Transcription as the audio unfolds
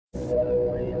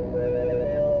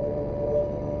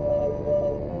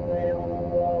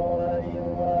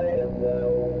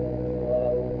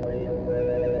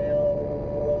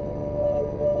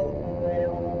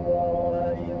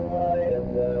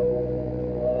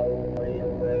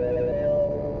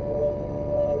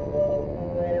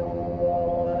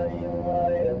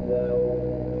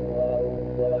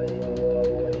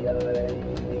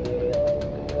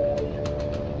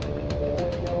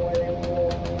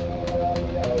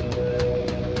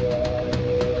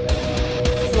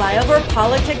Flyover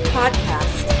PolitiK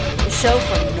podcast, the show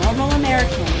for normal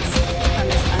Americans. From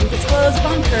this undisclosed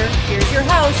bunker, here's your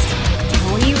host,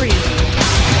 Tony Reed.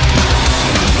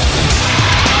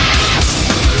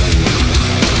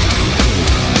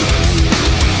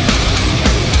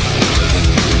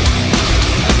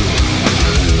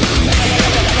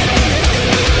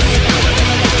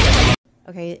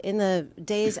 Okay, in the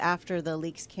days after the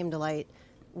leaks came to light,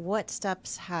 what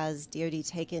steps has DoD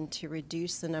taken to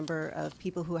reduce the number of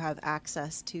people who have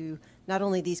access to not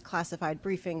only these classified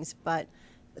briefings, but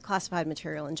the classified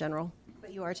material in general?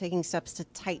 But you are taking steps to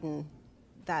tighten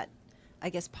that, I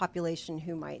guess, population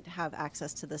who might have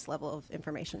access to this level of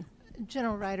information.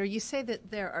 General Ryder, you say that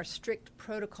there are strict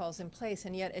protocols in place,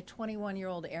 and yet a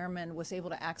 21-year-old airman was able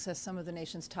to access some of the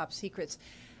nation's top secrets.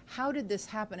 How did this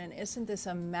happen, and isn't this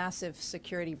a massive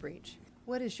security breach?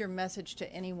 What is your message to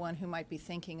anyone who might be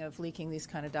thinking of leaking these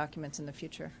kind of documents in the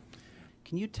future?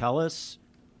 Can you tell us,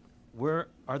 are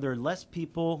there less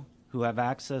people who have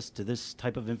access to this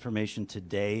type of information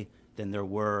today than there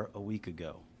were a week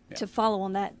ago? Yeah. To follow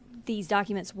on that, these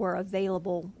documents were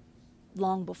available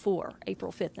long before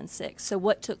April 5th and 6th. So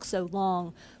what took so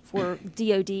long for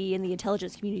DOD and the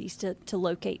intelligence communities to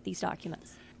locate these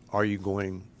documents? Are you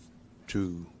going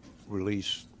to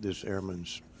release this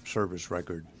airman's service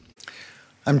record?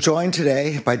 I'm joined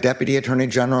today by Deputy Attorney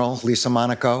General Lisa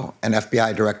Monaco and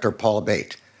FBI Director Paula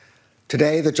Bate.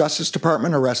 Today, the Justice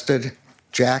Department arrested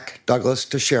Jack Douglas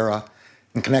Teixeira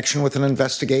in connection with an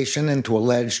investigation into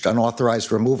alleged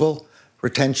unauthorized removal,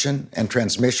 retention, and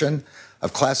transmission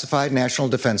of classified national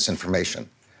defense information.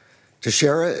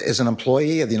 Teixeira is an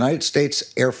employee of the United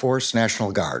States Air Force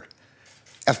National Guard.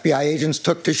 FBI agents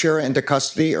took Teixeira into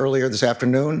custody earlier this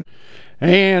afternoon.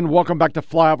 And welcome back to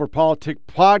Flyover PolitiK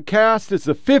podcast. It's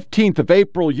the 15th of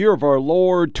April, year of our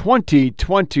Lord,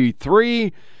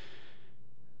 2023.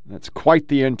 That's quite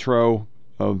the intro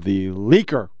of the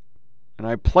leaker. And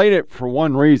I played it for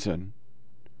one reason.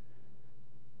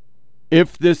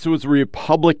 If this was a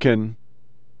Republican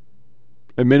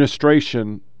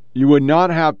administration, you would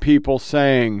not have people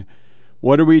saying,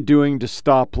 what are we doing to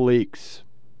stop leaks?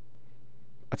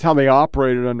 That's how they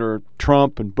operated under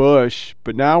Trump and Bush,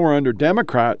 but now we're under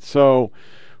Democrats, so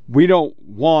we don't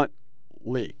want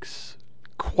leaks.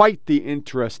 Quite the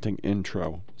interesting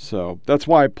intro, so that's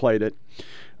why I played it.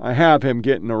 I have him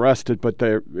getting arrested, but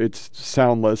it's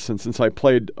soundless, and since I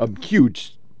played a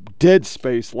huge dead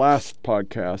space last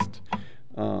podcast,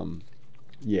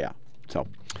 so...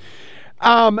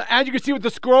 as you can see with the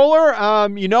scroller,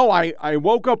 I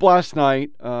woke up last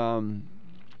night in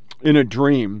a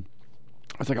dream.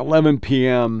 It's like 11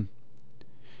 p.m.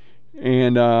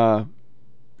 And,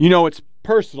 it's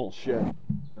personal shit.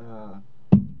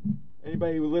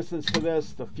 Anybody who listens to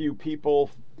this, the few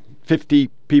people, 50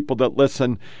 people that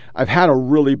listen, I've had a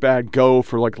really bad go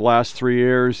for like the last 3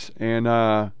 years. And,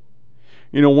 one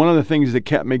of the things that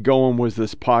kept me going was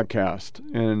this podcast.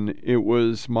 And it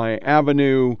was my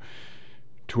avenue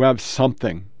to have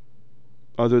something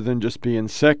other than just being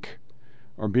sick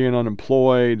or being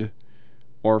unemployed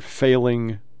or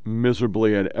failing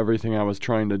miserably at everything I was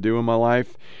trying to do in my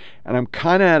life. And I'm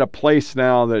kind of at a place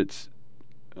now that it's,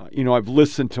 I've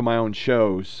listened to my own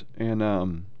shows, and,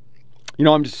 I'm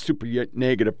just a super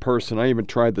negative person. I even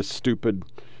tried the stupid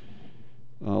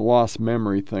lost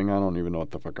memory thing. I don't even know what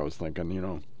the fuck I was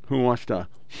thinking, Who wants to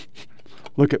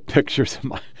look at pictures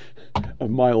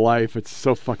of my life? It's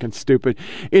so fucking stupid.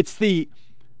 It's the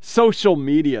social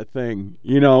media thing,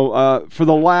 for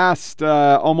the last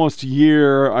almost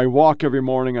year, I walk every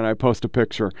morning and I post a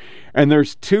picture, and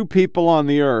there's two people on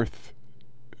the earth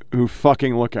who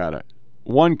fucking look at it.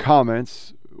 One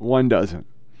comments, one doesn't.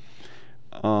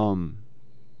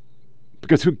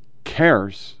 Because who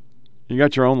cares? You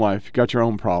got your own life, you got your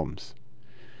own problems.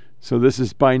 So this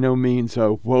is by no means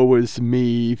a woe is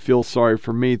me, feel sorry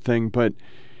for me thing, but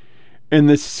in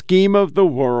the scheme of the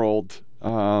world,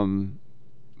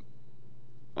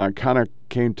 I kind of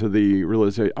came to the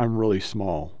realization I'm really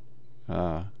small,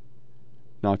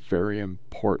 not very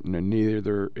important, and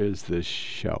neither is this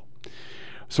show.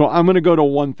 So I'm going to go to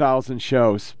 1,000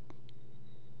 shows.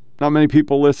 Not many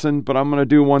people listen, but I'm going to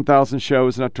do 1,000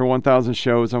 shows, and after 1,000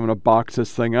 shows, I'm going to box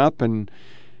this thing up and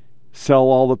sell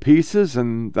all the pieces,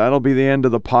 and that'll be the end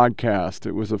of the podcast.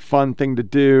 It was a fun thing to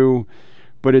do,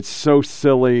 but it's so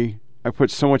silly. I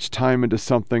put so much time into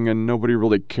something, and nobody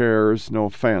really cares. No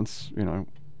offense.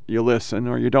 You listen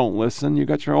or you don't listen. You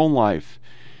got your own life.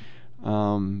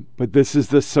 But this is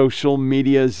the social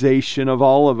mediaization of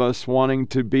all of us wanting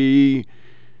to be,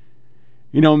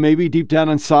 maybe deep down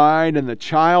inside, and the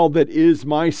child that is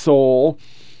my soul,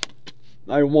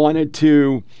 I wanted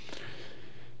to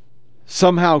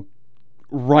somehow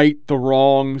right the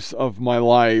wrongs of my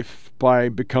life by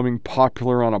becoming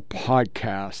popular on a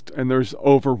podcast. And there's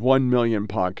over 1 million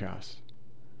podcasts.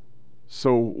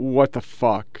 So what the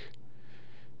fuck?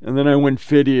 And then I went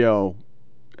video,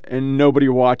 and nobody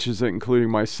watches it, including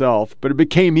myself. But it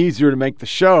became easier to make the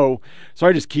show, so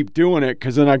I just keep doing it,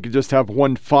 because then I could just have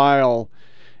one file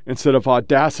instead of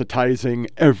audacitizing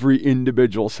every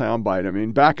individual soundbite. I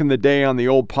mean, back in the day on the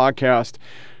old podcast,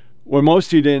 what most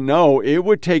of you didn't know, it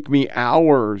would take me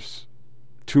hours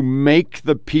to make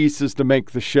the pieces to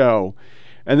make the show.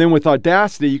 And then with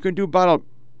Audacity, you can do about a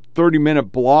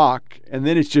 30-minute block, and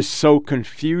then it's just so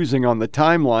confusing on the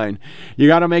timeline. You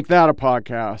got to make that a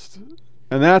podcast.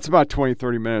 And that's about 20,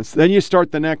 30 minutes. Then you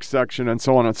start the next section, and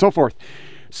so on and so forth.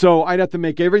 So I'd have to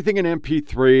make everything in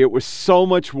MP3. It was so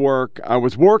much work. I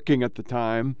was working at the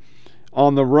time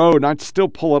on the road, and I'd still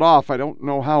pull it off. I don't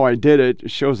know how I did it.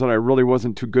 It shows that I really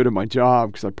wasn't too good at my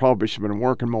job, because I probably should have been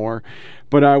working more.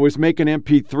 But I was making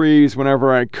MP3s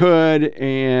whenever I could,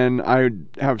 and I'd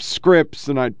have scripts,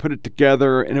 and I'd put it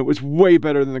together, and it was way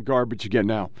better than the garbage you get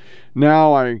now.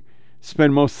 Now I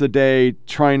spend most of the day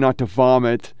trying not to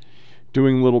vomit,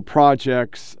 doing little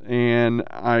projects, and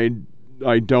I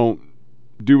don't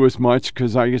do as much,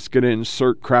 because I just get to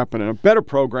insert crap in a better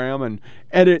program and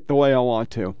edit the way I want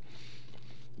to.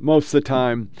 Most of the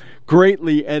time,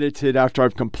 greatly edited after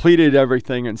I've completed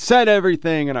everything and said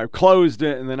everything, and I've closed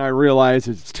it, and then I realize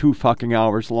it's 2 fucking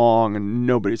hours long and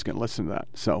nobody's going to listen to that.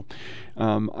 So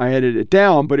I edit it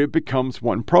down, but it becomes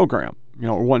one program,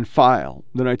 or one file.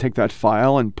 Then I take that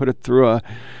file and put it through a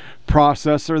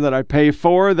processor that I pay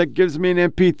for that gives me an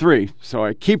MP3. So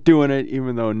I keep doing it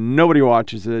even though nobody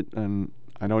watches it, and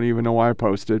I don't even know why I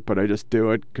post it, but I just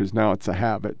do it because now it's a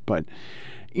habit. But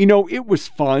it was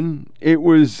fun. It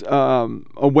was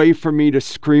a way for me to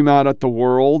scream out at the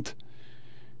world.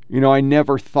 I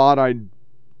never thought I'd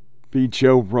be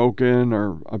Joe Rogan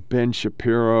or a Ben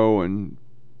Shapiro, and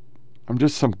I'm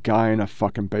just some guy in a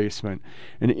fucking basement,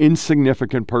 an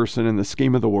insignificant person in the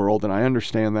scheme of the world, and I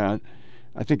understand that.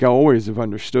 I think I always have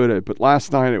understood it, but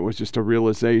last night it was just a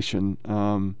realization.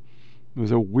 It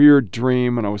was a weird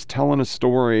dream, and I was telling a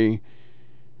story,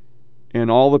 and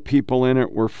all the people in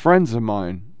it were friends of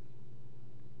mine,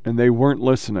 and they weren't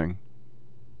listening.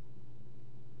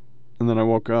 And then I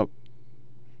woke up,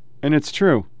 and it's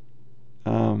true.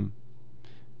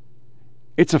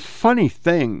 It's a funny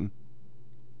thing.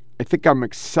 I think I'm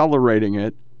accelerating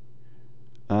it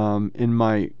in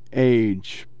my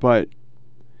age, but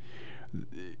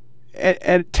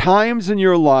at times in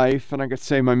your life, and I could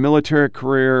say my military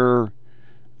career,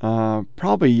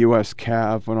 probably U.S.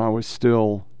 Cav when I was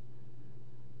still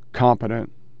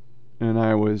competent, and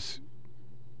I was,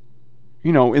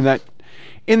 in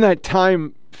that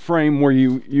time frame where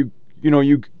you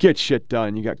get shit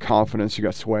done, you got confidence, you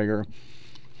got swagger,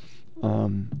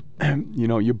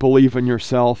 you believe in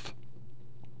yourself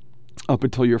up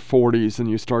until your 40s, and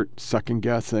you start second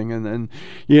guessing, and then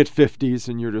you hit 50s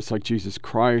and you're just like, Jesus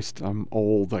Christ, I'm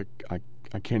old. I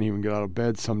can't even get out of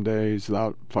bed some days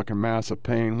without fucking massive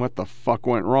pain. What the fuck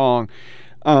went wrong?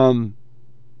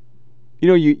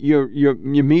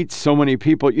 You meet so many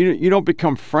people. You don't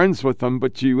become friends with them,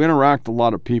 but you interact with a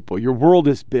lot of people. Your world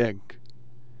is big.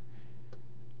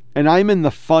 And I'm in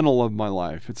the funnel of my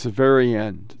life. It's the very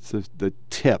end. It's the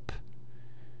tip.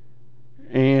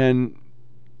 And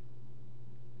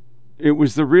it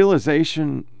was the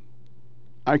realization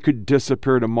I could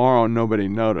disappear tomorrow and nobody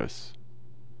notice.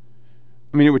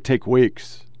 I mean, it would take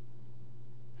weeks.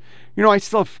 I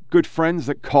still have good friends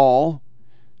that call.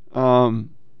 But,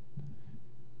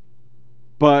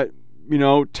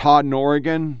 Todd in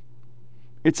Oregon,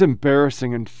 it's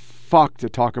embarrassing and fuck to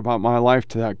talk about my life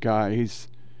to that guy. He's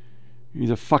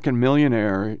a fucking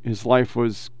millionaire. His life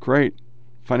was great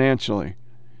financially.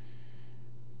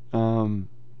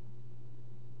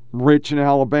 Rich in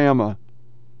Alabama.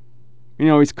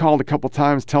 He's called a couple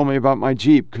times telling me about my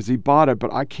Jeep because he bought it,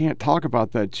 but I can't talk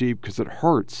about that Jeep because it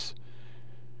hurts.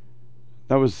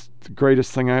 That was the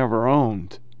greatest thing I ever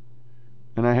owned.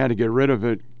 And I had to get rid of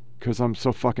it because I'm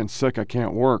so fucking sick I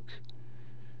can't work.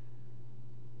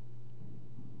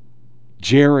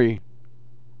 Jerry,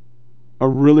 a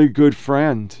really good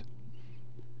friend.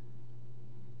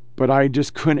 But I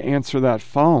just couldn't answer that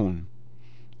phone.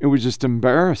 It was just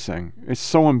embarrassing. It's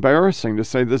so embarrassing to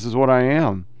say this is what I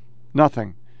am.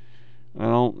 Nothing. I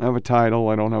don't have a title.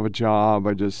 I don't have a job.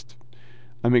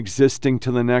 I'm existing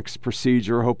to the next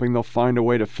procedure, hoping they'll find a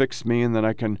way to fix me and then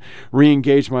I can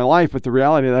re-engage my life. But the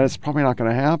reality of that is probably not going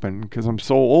to happen because I'm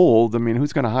so old. I mean,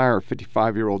 who's going to hire a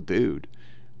 55-year-old dude?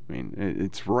 I mean,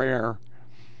 it's rare.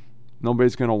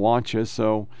 Nobody's going to want you,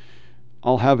 so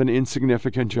I'll have an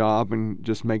insignificant job and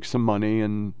just make some money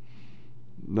and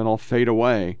then I'll fade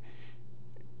away.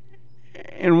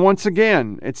 And once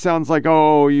again, it sounds like,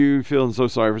 oh, you feeling so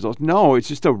sorry for yourself. No, it's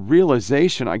just a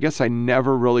realization. I guess I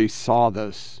never really saw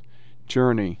this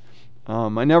journey.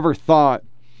 I never thought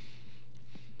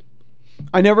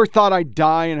I'd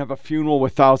die and have a funeral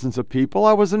with thousands of people.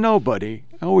 I was a nobody.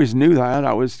 I always knew that.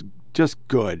 I was just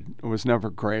good. It was never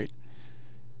great.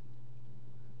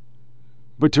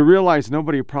 But to realize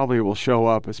nobody probably will show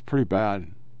up is pretty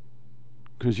bad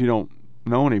because you don't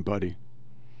know anybody.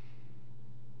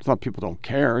 It's not people don't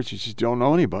care, it's just you don't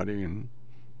know anybody. And,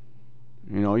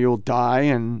 you'll die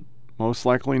and most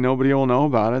likely nobody will know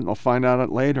about it and they'll find out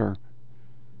it later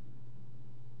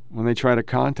when they try to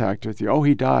contact with you. Oh,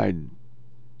 he died.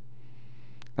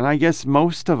 And I guess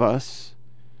most of us,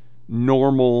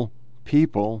 normal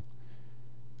people,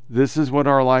 this is what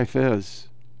our life is,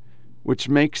 which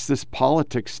makes this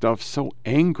politics stuff so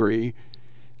angry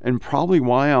and probably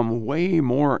why I'm way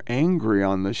more angry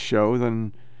on this show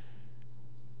than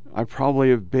I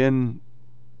probably have been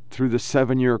through the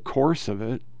 7-year course of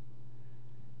it.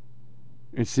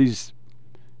 It's these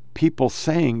people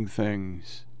saying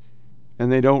things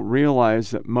and they don't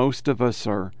realize that most of us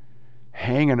are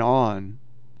hanging on.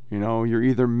 You're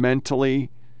either mentally,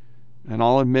 and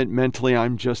I'll admit mentally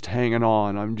I'm just hanging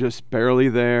on. I'm just barely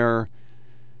there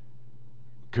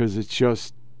because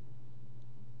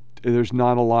there's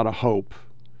not a lot of hope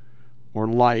or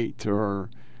light or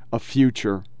a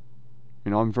future.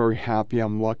 I'm very happy.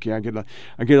 I'm lucky. I get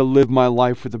to live my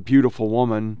life with a beautiful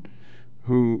woman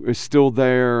who is still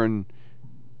there and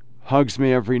hugs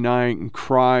me every night and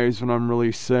cries when I'm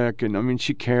really sick. And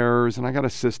she cares. And I got a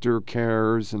sister who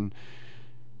cares. And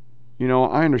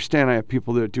I understand I have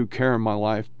people that do care in my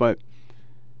life, but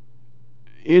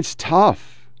it's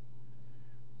tough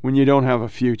when you don't have a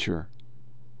future.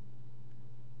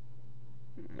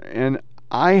 And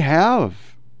I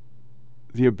have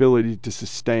the ability to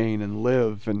sustain and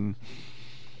live and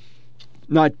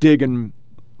not dig in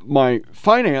my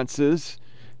finances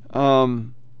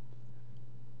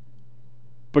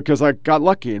because I got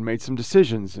lucky and made some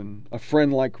decisions. And a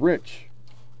friend like Rich,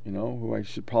 who I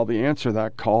should probably answer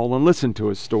that call and listen to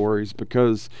his stories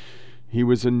because he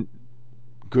was a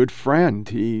good friend.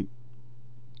 He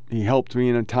helped me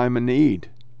in a time of need.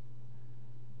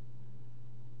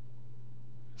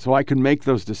 So I could make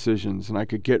those decisions and I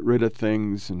could get rid of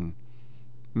things and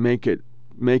make it,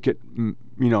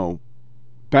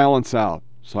 balance out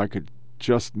so I could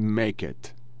just make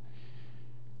it.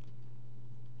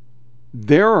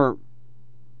 There are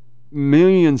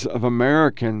millions of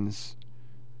Americans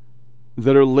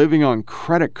that are living on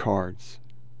credit cards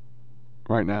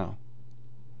right now.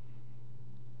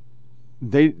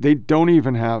 They don't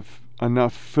even have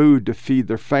enough food to feed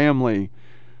their family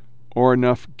or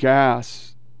enough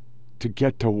gas to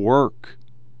get to work.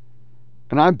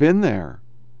 And I've been there.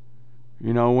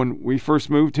 When we first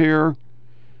moved here,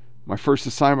 my first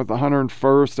assignment at the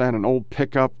 101st, I had an old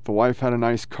pickup. The wife had a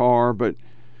nice car, but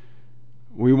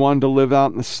we wanted to live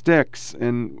out in the sticks,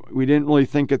 and we didn't really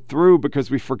think it through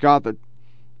because we forgot that,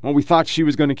 we thought she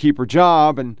was going to keep her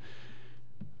job, and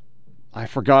I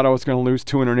forgot I was going to lose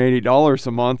 $280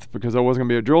 a month because I wasn't going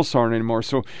to be a drill sergeant anymore.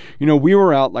 So, we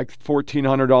were out like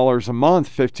 $1,400 a month,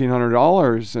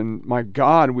 $1,500, and my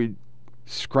God, we'd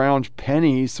scrounge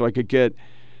pennies so I could get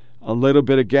a little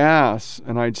bit of gas,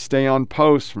 and I'd stay on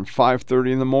post from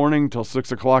 5:30 in the morning till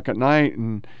 6 o'clock at night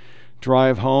and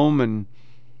drive home and,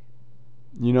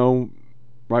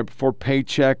 right before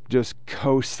paycheck, just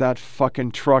coast that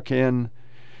fucking truck in.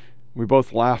 We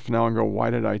both laugh now and go,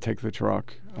 why did I take the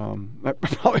truck? I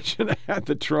probably should have had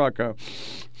the truck.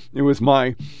 It was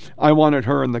I wanted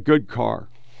her in the good car.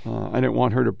 I didn't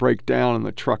want her to break down, and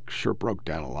the truck sure broke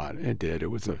down a lot. It did. It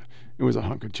was a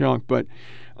hunk of junk. But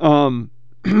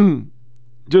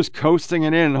just coasting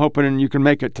it in and hoping you can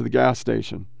make it to the gas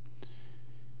station.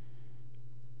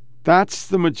 That's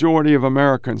the majority of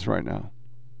Americans right now.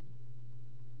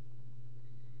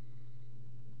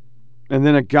 And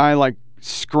then a guy like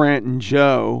Scranton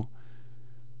Joe,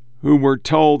 who we're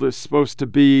told is supposed to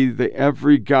be the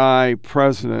every guy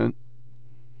president,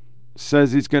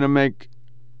 says he's going to make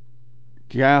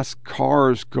gas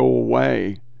cars go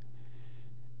away,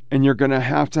 and you're going to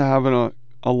have an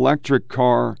electric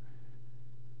car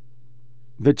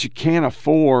that you can't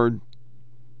afford.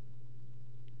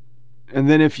 And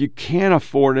then if you can't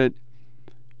afford it,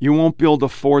 you won't be able to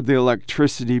afford the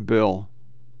electricity bill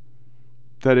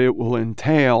that it will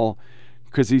entail,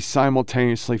 because he's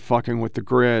simultaneously fucking with the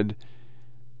grid,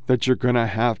 that you're going to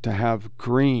have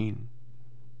green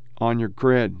on your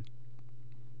grid,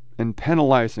 and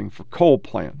penalizing for coal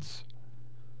plants.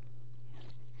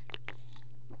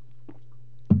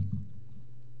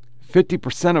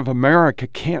 50% of America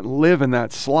can't live in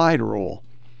that slide rule.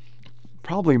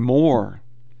 Probably more.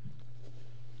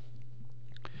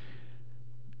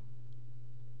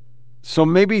 So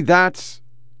maybe that's,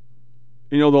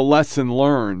 the lesson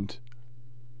learned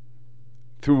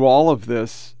through all of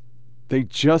this. They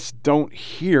just don't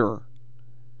hear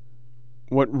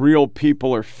what real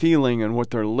people are feeling and what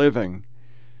they're living.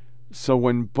 So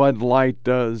when Bud Light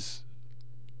does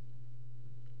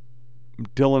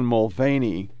Dylan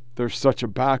Mulvaney, there's such a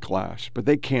backlash, but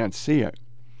they can't see it.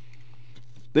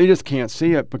 They just can't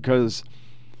see it because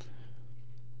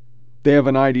they have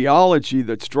an ideology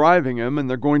that's driving them, and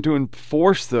they're going to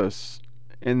enforce this.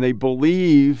 And they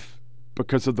believe,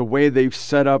 because of the way they've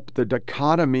set up the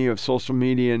dichotomy of social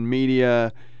media and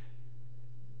media,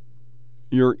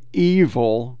 you're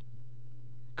evil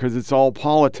because it's all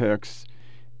politics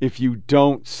if you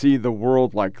don't see the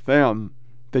world like them,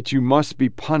 that you must be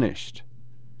punished.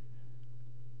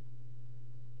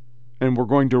 And we're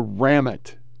going to ram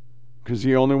it, because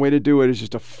the only way to do it is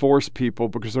just to force people,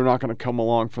 because they're not going to come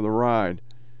along for the ride.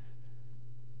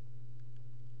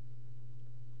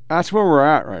 That's where we're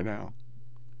at right now.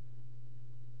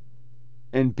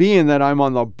 And being that I'm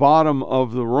on the bottom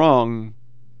of the rung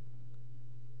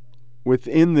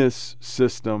within this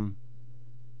system,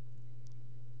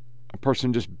 a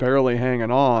person just barely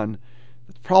hanging on,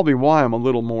 that's probably why I'm a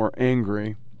little more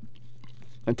angry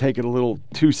and take it a little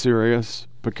too serious,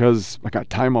 because I got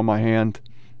time on my hand.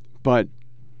 But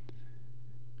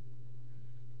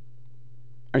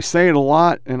I say it a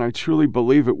lot, and I truly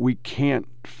believe it. We can't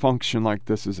function like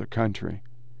this as a country.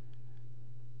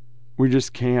 We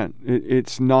just can't.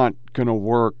 It's not going to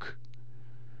work.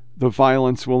 The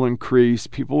violence will increase.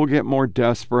 People will get more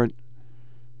desperate.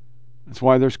 That's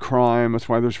why there's crime. That's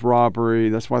why there's robbery.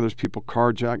 That's why there's people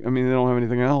carjacked. I mean, they don't have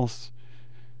anything else.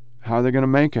 How are they going to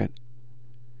make it?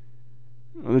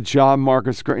 The job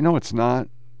market's great. No, it's not.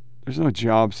 There's no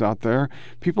jobs out there.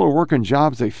 People are working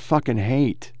jobs they fucking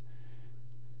hate.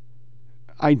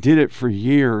 I did it for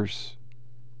years.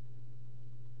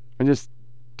 I just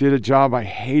did a job I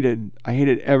hated. I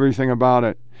hated everything about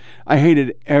it. I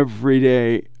hated every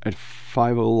day at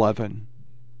 511.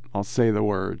 I'll say the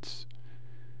words.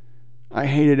 I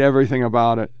hated everything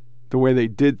about it. The way they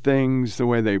did things, the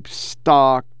way they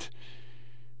stocked.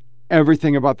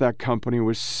 Everything about that company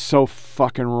was so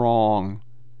fucking wrong.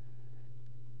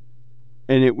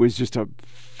 And it was just a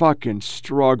fucking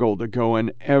struggle to go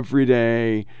in every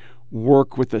day,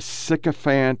 work with a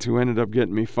sycophant who ended up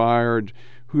getting me fired,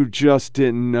 who just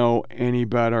didn't know any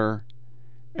better.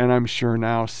 And I'm sure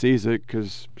now sees it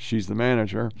because she's the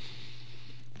manager,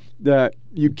 that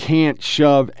you can't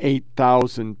shove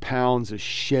 8,000 pounds of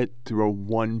shit through a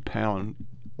 1 pound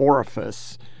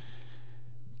orifice,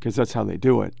 because that's how they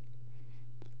do it,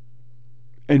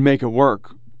 and make it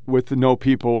work with no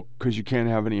people, because you can't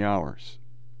have any hours,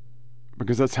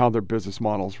 because that's how their business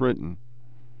model is written.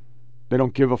 They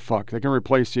don't give a fuck. They can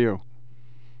replace you.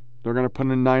 They're going to put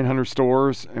in 900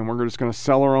 stores, and we're just going to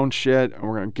sell our own shit, and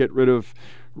we're going to get rid of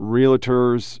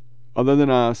realtors other than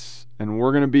us, and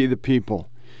we're going to be the people.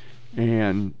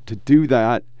 And to do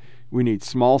that, we need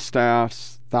small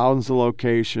staffs, thousands of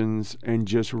locations, and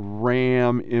just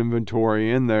ram inventory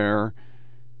in there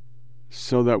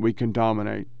so that we can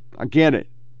dominate. I get it.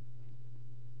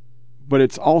 But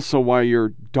it's also why your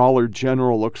Dollar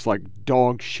General looks like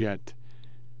dog shit,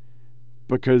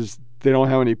 because they don't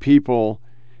have any people,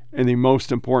 and the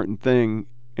most important thing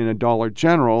in a Dollar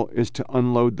General is to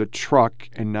unload the truck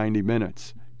in 90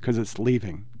 minutes, because it's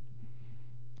leaving.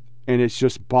 And it's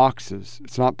just boxes.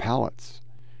 It's not pallets.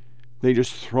 They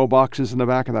just throw boxes in the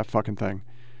back of that fucking thing.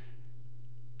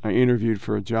 I interviewed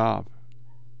for a job,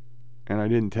 and I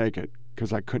didn't take it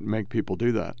because I couldn't make people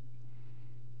do that.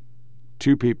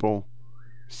 2 people,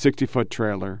 60-foot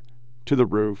trailer, to the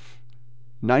roof,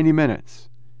 90 minutes.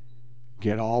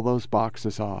 Get all those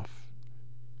boxes off,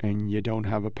 and you don't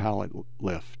have a pallet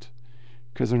lift,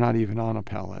 because they're not even on a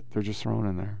pallet. They're just thrown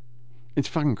in there. It's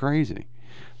fucking crazy.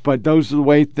 But those are the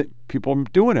way that people are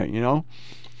doing it,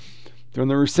 During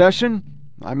the recession,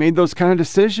 I made those kind of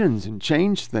decisions and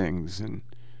changed things. And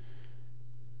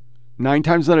 9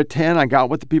 times out of 10, I got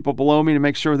with the people below me to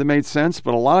make sure they made sense.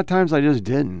 But a lot of times I just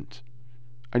didn't.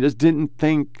 I just didn't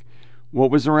think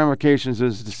what was the ramifications of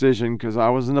this decision because I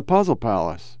was in the puzzle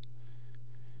palace.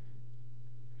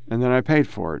 And then I paid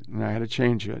for it and I had to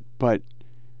change it. But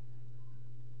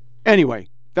anyway,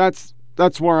 that's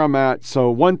where I'm at. So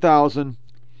 1,000.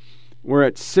 We're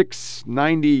at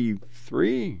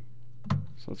 693.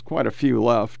 So it's quite a few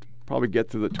left. Probably get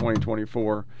to the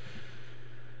 2024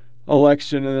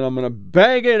 election, and then I'm going to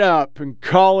bag it up and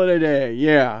call it a day.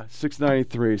 Yeah,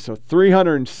 693. So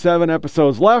 307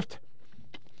 episodes left.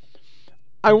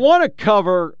 I want to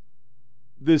cover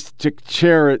this Dick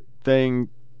Cherrett thing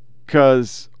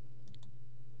because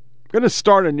I'm going to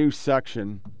start a new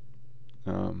section.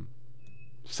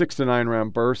 6 to 9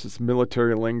 round bursts. It's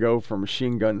military lingo for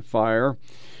machine gun fire.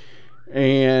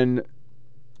 And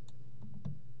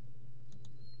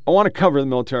I want to cover the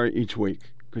military each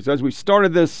week because as we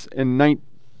started this in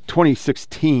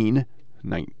 2016,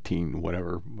 19,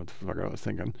 whatever, what the fuck I was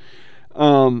thinking,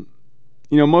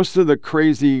 most of the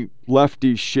crazy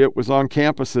lefty shit was on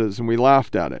campuses and we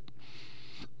laughed at it.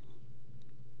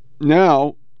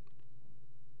 Now,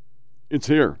 it's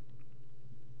here.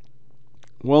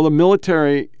 Well, the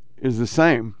military is the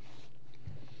same.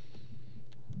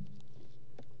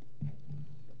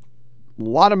 A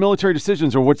lot of military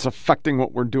decisions are what's affecting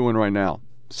what we're doing right now.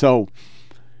 So,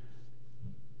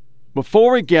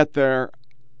 before we get there,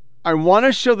 I want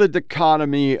to show the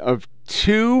dichotomy of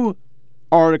 2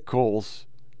 articles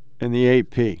in the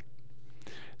AP.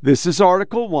 This is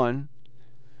Article 1.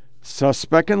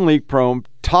 Suspect and leak probe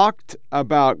talked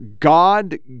about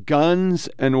God, guns,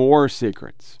 and war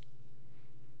secrets.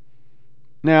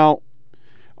 Now,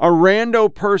 a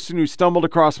rando person who stumbled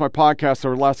across my podcast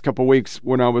over the last couple of weeks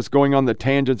when I was going on the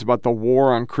tangents about the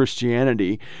war on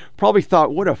Christianity probably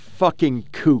thought, what a fucking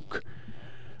kook.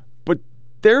 But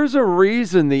there's a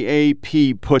reason the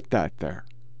AP put that there.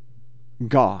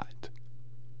 God.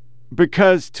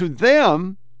 Because to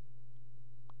them,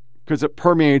 because it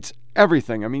permeates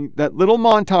everything. I mean, that little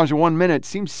montage of 1 minute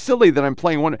seems silly that I'm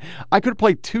playing one. I could have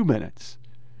played 2 minutes.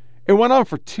 It went on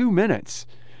for 2 minutes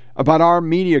about our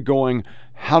media going,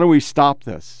 how do we stop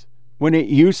this? When it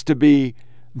used to be,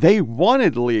 they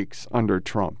wanted leaks under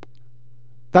Trump.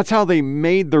 That's how they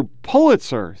made their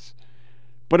Pulitzers.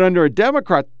 But under a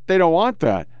Democrat, they don't want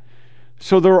that.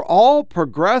 So they're all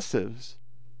progressives,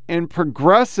 and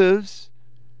progressives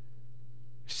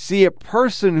see a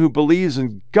person who believes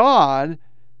in God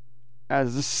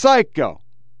as a psycho.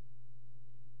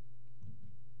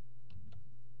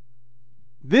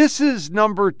 This is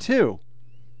number 2.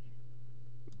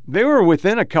 They were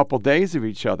within a couple days of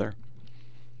each other.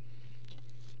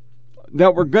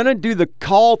 That we're going to do the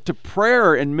call to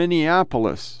prayer in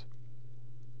Minneapolis.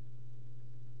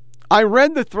 I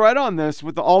read the thread on this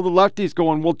with all the lefties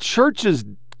going, well, churches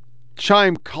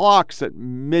chime clocks at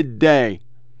midday.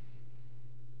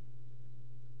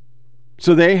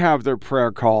 So they have their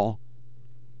prayer call.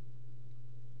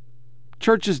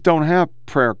 Churches don't have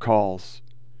prayer calls.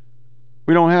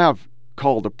 We don't have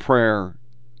call to prayer.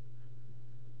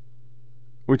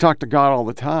 We talk to God all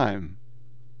the time.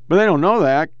 But they don't know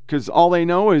that because all they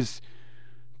know is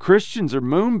Christians are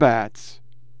moonbats,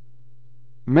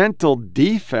 mental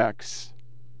defects.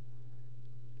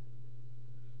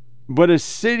 But a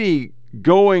city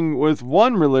going with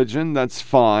one religion, that's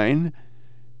fine,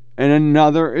 and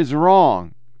another is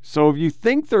wrong. So if you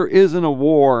think there isn't a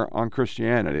war on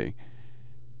Christianity,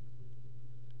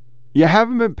 you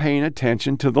haven't been paying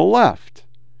attention to the left,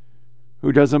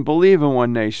 who doesn't believe in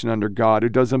one nation under God, who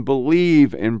doesn't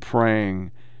believe in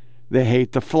praying. They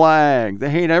hate the flag. They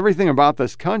hate everything about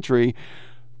this country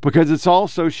because it's all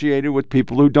associated with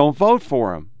people who don't vote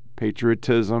for them.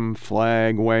 Patriotism,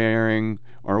 flag wearing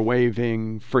or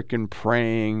waving, frickin'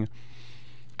 praying.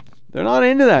 They're not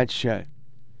into that shit.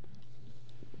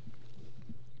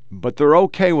 But they're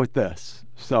okay with this.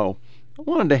 So I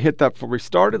wanted to hit that before we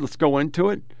started. Let's go into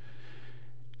it.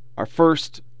 Our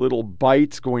first little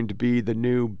bite's going to be the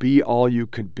new Be All You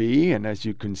Could Be. And as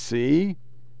you can see,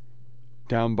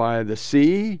 down by the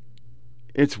sea,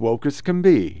 it's woke as can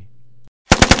be.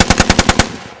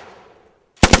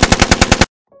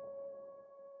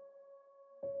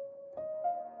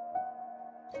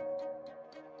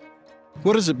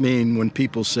 What does it mean when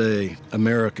people say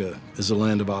America is a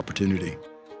land of opportunity?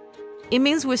 It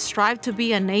means we strive to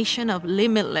be a nation of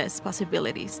limitless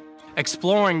possibilities.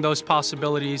 Exploring those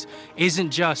possibilities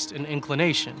isn't just an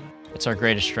inclination. It's our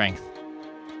greatest strength,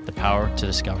 the power to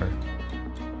discover.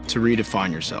 To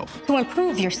redefine yourself. To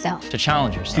improve yourself. To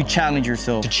challenge yourself. To challenge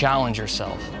yourself. To challenge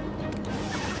yourself.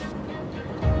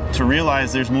 To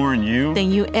realize there's more in you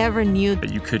than you ever knew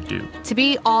that you could do. To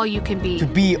be all you can be. To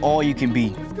be all you can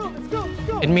be.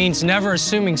 It means never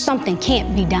assuming something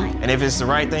can't be done. And if it's the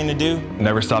right thing to do,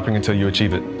 never stopping until you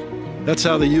achieve it. That's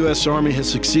how the U.S. Army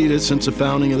has succeeded since the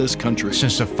founding of this country.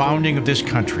 Since the founding of this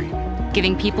country.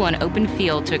 Giving people an open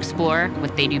field to explore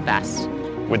what they do best.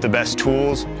 With the best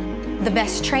tools. The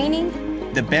best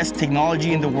training. The best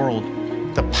technology in the world.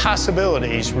 The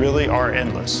possibilities really are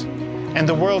endless. And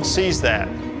the world sees that.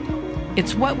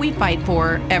 It's what we fight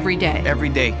for every day. Every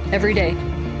day. Every day.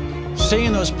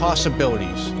 Seeing those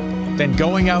possibilities, then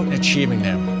going out and achieving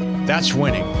them. That's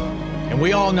winning. And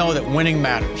we all know that winning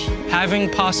matters.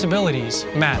 Having possibilities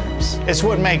matters. It's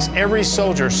what makes every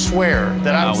soldier swear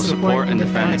that I will support and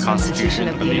defend the Constitution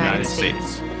of the United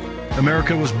States.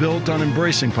 America was built on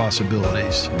embracing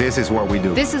possibilities. This is what we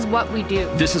do. This is what we do.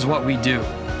 This is what we do.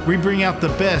 We bring out the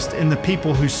best in the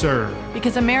people who serve.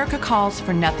 Because America calls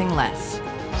for nothing less.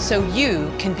 So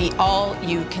you can be all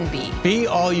you can be. Be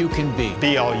all you can be.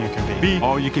 Be all you can be. Be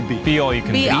all you can be. Be all you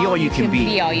can be. Be all you can be.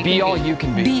 Be all you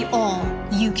can be. Be all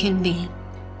you can be.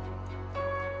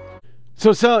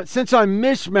 So since I'm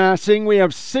mishmashing, we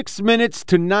have 6 minutes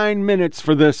to 9 minutes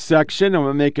for this section. I'm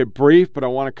going to make it brief, but I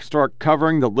want to start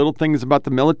covering the little things about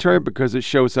the military because it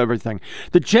shows everything.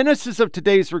 The genesis of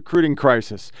today's recruiting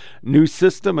crisis. New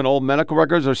system and old medical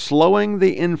records are slowing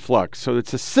the influx. So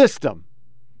it's a system.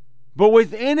 But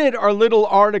within it are little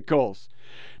articles.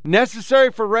 Necessary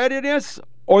for readiness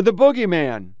or the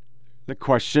boogeyman? The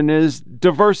question is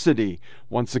diversity.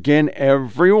 Once again,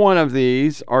 every one of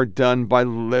these are done by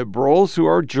liberals who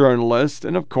are journalists.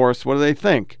 And of course, what do they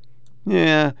think?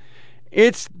 Yeah,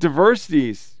 it's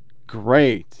diversity's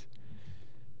great.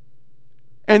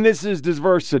 And this is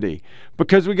diversity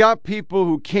because we got people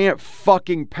who can't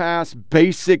fucking pass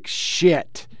basic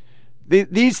shit.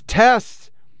 These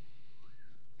tests,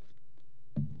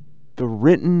 they're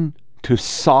written to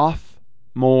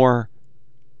sophomore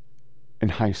in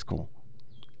high school.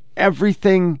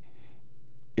 Everything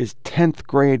is 10th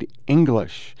grade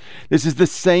English. This is the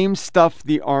same stuff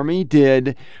the Army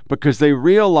did because they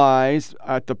realized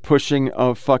at the pushing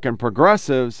of fucking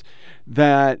progressives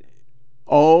that,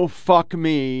 oh, fuck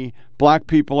me, black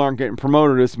people aren't getting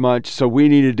promoted as much, so we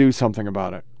need to do something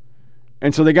about it.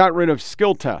 And so they got rid of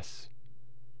skill tests.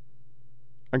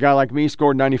 A guy like me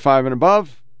scored 95 and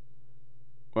above.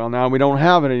 Well, now we don't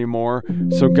have it anymore.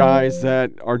 So guys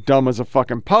that are dumb as a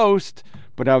fucking post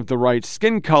but have the right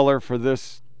skin color for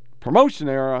this promotion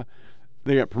era,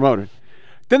 they get promoted.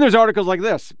 Then there's articles like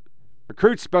this.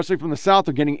 Recruits, especially from the South,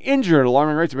 are getting injured at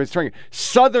alarming rates of basic training.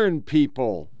 Southern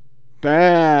people,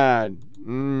 bad.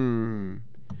 And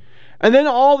then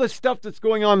all the stuff that's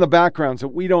going on in the backgrounds that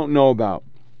we don't know about.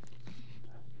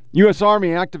 U.S. Army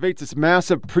activates its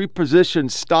massive pre-positioned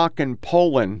stock in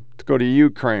Poland to go to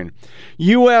Ukraine.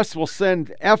 U.S. will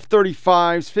send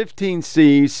F-35s,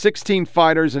 15Cs, 16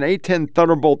 fighters, and A-10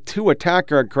 Thunderbolt II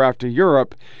attack aircraft to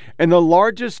Europe in the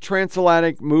largest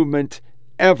transatlantic movement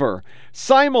ever.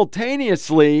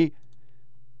 Simultaneously,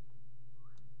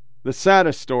 the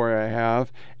saddest story I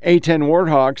have, A-10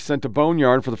 Warthogs sent to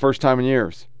Boneyard for the first time in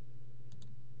years.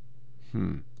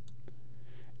 And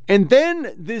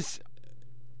then this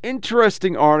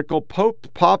interesting article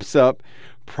pops up,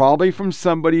 probably from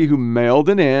somebody who mailed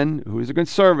it in, who's a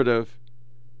conservative.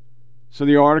 So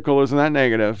the article isn't that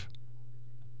negative.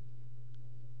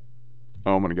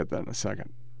 Oh, I'm going to get that in a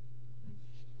second.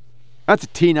 That's a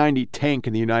T-90 tank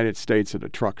in the United States at a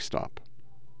truck stop.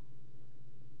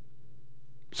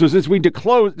 So since we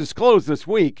disclosed this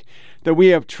week that we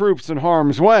have troops in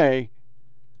harm's way,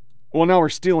 well, now we're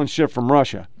stealing shit from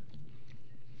Russia.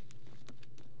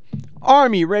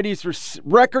 Army readies for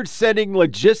record-setting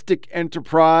logistic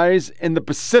enterprise in the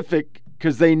Pacific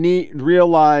because they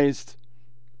realized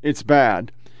it's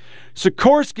bad.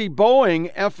 Sikorsky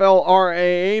Boeing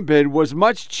FLRAA bid was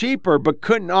much cheaper but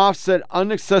couldn't offset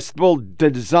inaccessible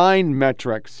design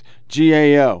metrics,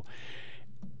 GAO.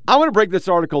 I'm going to break this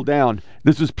article down.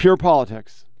 This was pure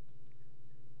politics.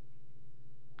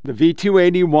 The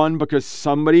V-280 won because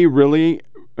somebody really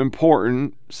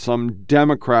important, some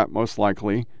Democrat most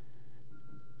likely,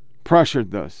 pressured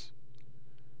this.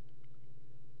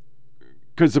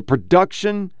 Because the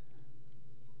production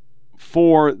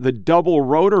for the double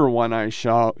rotor one I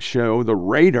show, the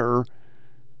Raider,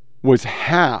 was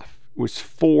half. It was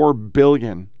 $4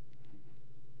 billion.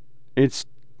 It's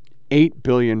 $8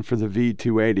 billion for the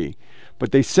V-280.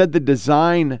 But they said the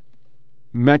design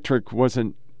metric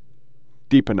wasn't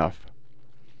deep enough.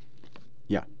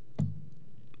 Yeah.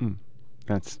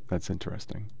 That's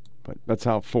interesting. But that's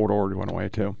how Fort Ord went away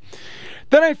too.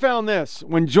 Then I found this.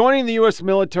 When joining the U.S.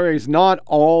 military is not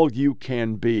all you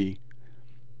can be.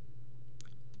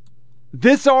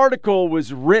 This article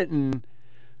was written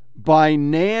by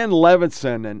Nan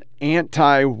Levinson, an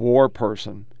anti-war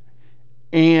person.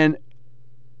 And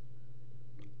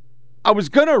I was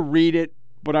going to read it,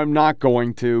 but I'm not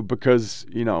going to because,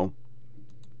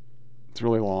 it's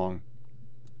really long.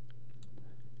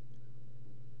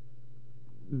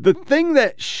 The thing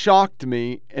that shocked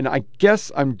me, and I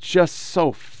guess I'm just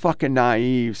so fucking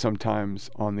naive sometimes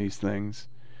on these things,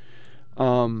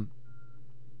 I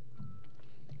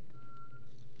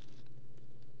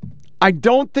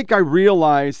don't think I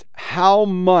realized how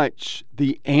much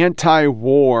the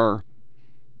anti-war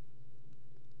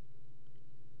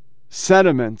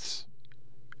sentiments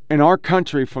in our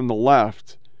country from the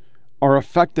left are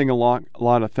affecting a lot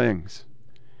of things.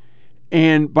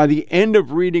 And by the end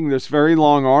of reading this very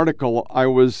long article, I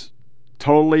was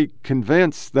totally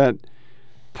convinced that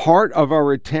part of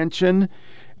our attention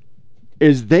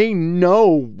is they know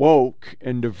woke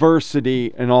and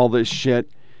diversity and all this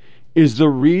shit is the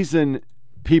reason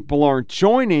people aren't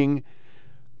joining,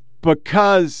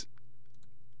 because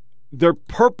they're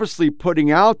purposely putting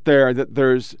out there that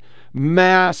there's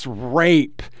mass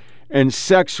rape and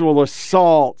sexual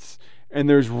assaults and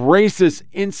there's racist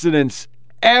incidents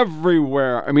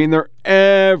everywhere. I mean, they're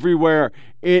everywhere.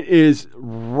 It is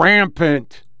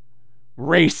rampant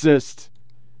racist.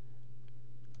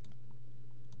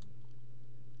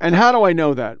 And how do I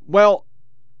know that? Well,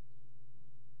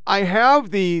 I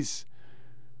have these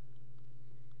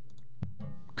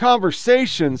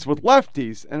conversations with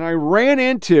lefties, and I ran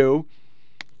into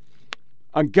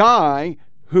a guy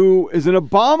who is an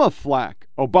Obama flack.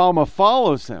 Obama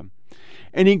follows him.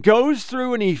 And he goes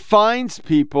through and he finds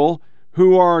people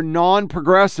who are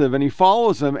non-progressive, and he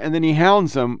follows them, and then he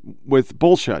hounds them with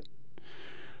bullshit.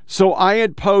 So I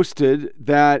had posted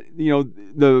that,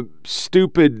 the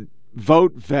stupid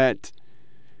vote vet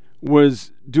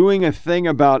was doing a thing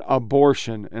about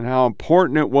abortion and how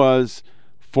important it was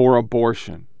for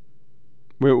abortion.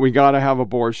 We got to have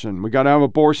abortion. We got to have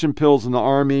abortion pills in the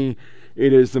Army.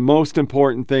 It is the most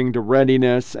important thing to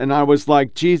readiness. And I was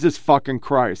like, Jesus fucking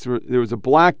Christ. There was a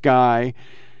black guy,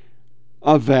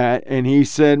 a vet, and he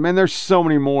said, man, there's so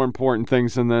many more important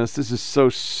things than this. This is so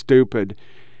stupid.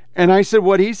 And I said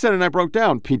what he said, and I broke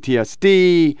down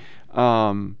PTSD,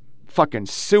 fucking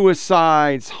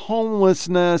suicides,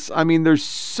 homelessness. I mean, there's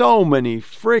so many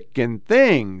freaking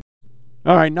things.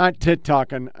 All right, not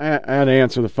tit-talking. I had to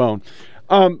answer the phone.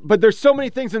 But there's so many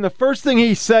things. And the first thing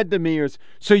he said to me is,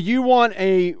 so you want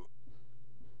do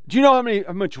you know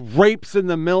how much rapes in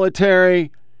the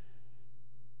military?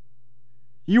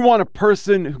 You want a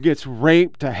person who gets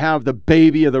raped to have the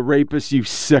baby of the rapist, you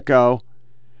sicko.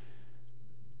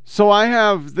 So I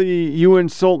have the you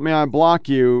insult me, I block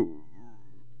you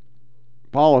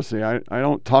policy. I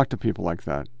don't talk to people like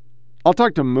that. I'll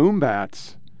talk to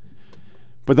moonbats.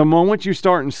 But the moment you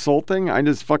start insulting, I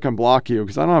just fucking block you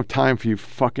because I don't have time for you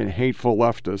fucking hateful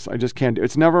leftists. I just can't do it.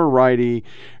 It's never a righty.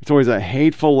 It's always a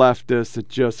hateful leftist that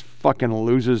just fucking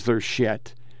loses their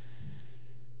shit.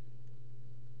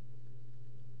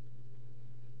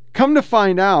 Come to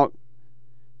find out,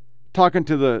 talking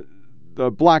to the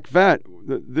black vet,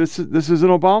 this is an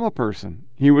Obama person.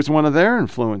 He was one of their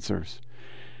influencers.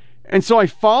 And so I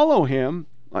follow him,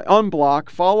 I unblock,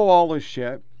 follow all his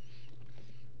shit.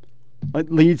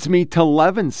 It leads me to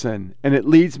Levinson, and it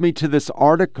leads me to this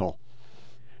article.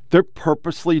 They're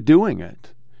purposely doing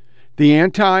it. The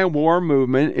anti-war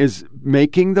movement is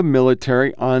making the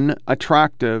military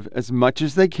unattractive as much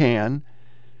as they can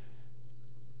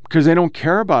because they don't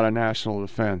care about a national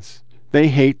defense. They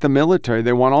hate the military.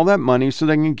 They want all that money so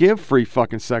they can give free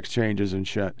fucking sex changes and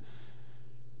shit.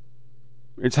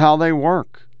 It's how they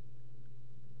work.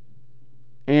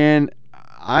 And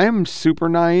I'm super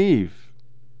naive.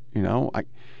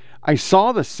 I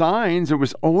saw the signs. There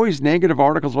was always negative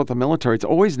articles about the military. It's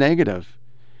always negative.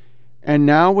 And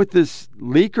now with this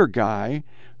leaker guy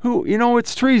who,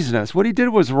 it's treasonous. What he did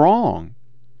was wrong.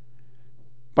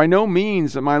 By no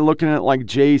means am I looking at like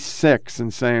J6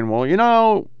 and saying,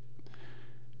 well,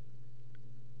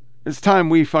 it's time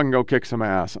we fucking go kick some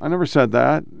ass. I never said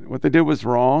that. What they did was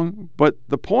wrong. But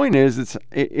the point is,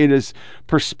 it is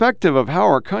perspective of how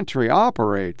our country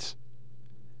operates.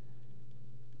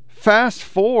 Fast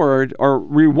forward or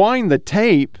rewind the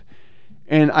tape,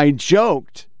 and I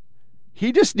joked,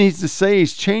 he just needs to say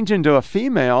he's changing to a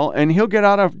female and he'll get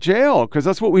out of jail because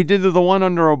that's what we did to the one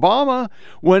under Obama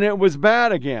when it was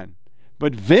bad again.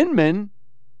 But Vindman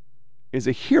is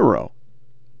a hero.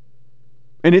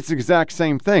 And it's the exact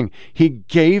same thing. He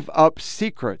gave up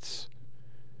secrets.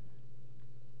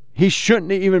 He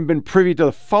shouldn't have even been privy to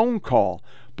the phone call,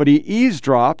 but he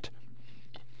eavesdropped.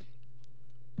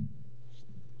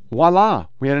 Voila,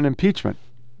 we had an impeachment.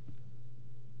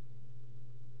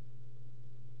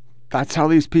 That's how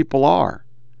these people are.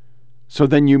 So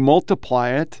then you multiply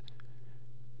it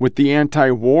with the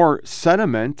anti-war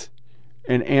sentiment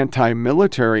and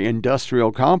anti-military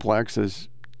industrial complex, as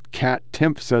Kat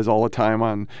Timp says all the time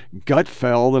on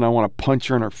Gutfeld, and I want to punch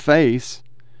her in her face.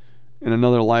 In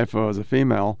another life, I was a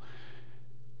female.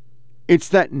 It's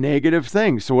that negative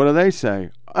thing. So what do they say?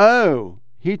 Oh,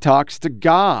 he talks to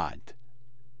God.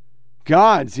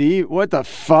 What the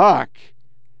fuck?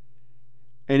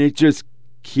 And it just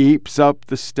keeps up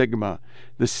the stigma.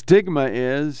 The stigma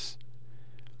is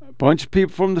a bunch of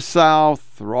people from the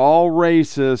South, they're all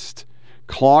racist,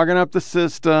 clogging up the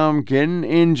system, getting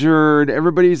injured,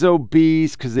 everybody's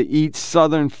obese because they eat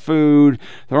Southern food.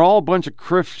 They're all a bunch of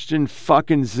Christian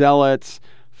fucking zealots.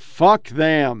 Fuck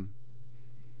them.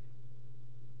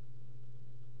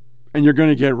 And you're going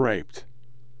to get raped.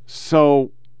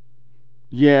 So,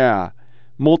 yeah,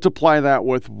 multiply that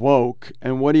with woke,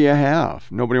 and what do you have?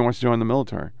 Nobody wants to join the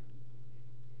military.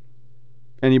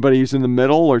 Anybody who's in the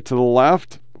middle or to the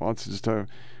left, well, it's just a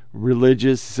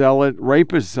religious zealot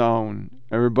rapist zone.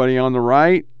 Everybody on the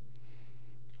right,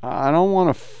 I don't want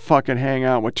to fucking hang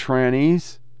out with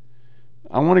trannies.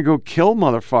 I want to go kill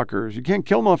motherfuckers. You can't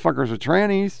kill motherfuckers with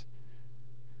trannies.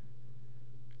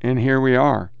 And here we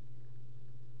are.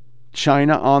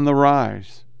 China on the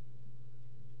rise.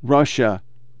 Russia.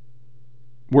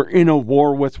 We're in a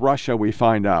war with Russia, we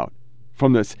find out,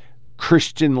 from this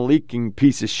Christian leaking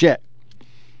piece of shit.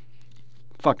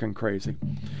 Fucking crazy.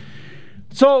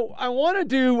 So I want to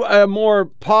do a more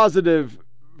positive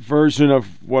version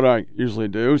of what I usually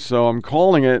do. So I'm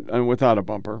calling it, without a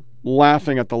bumper,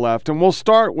 Laughing at the Left. And we'll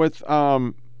start with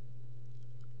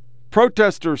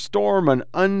protesters storm an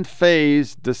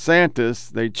unfazed DeSantis.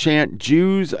 They chant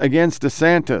Jews against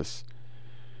DeSantis.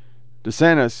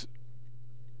 DeSantis,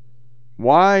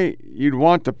 why you'd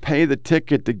want to pay the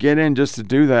ticket to get in just to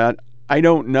do that, I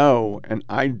don't know. And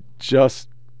I just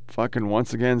fucking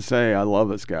once again say I love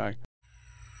this guy.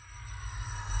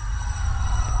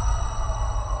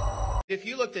 If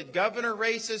you looked at governor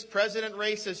races, president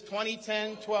races,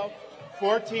 2010, 12,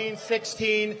 14,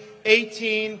 16,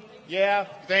 18, yeah,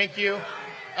 thank you. Jews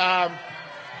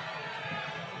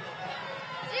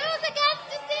against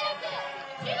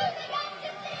DeSantis! Jews against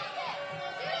DeSantis!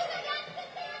 Jews against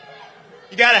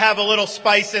DeSantis! You got to have a little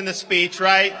spice in the speech,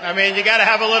 right? I mean, you got to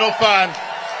have a little fun.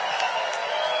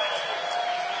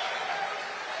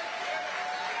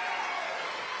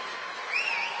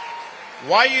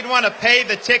 Why you'd want to pay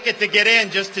the ticket to get in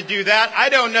just to do that, I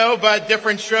don't know, but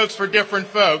different strokes for different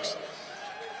folks.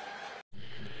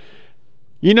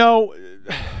 You know,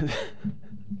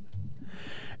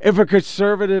 if a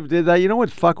conservative did that, you know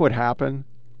what fuck would happen?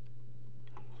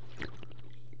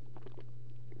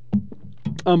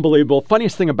 Unbelievable.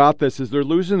 Funniest thing about this is they're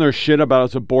losing their shit about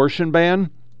his abortion ban.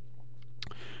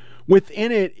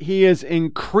 Within it, he has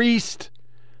increased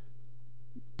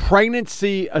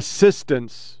pregnancy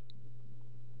assistance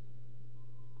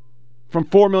from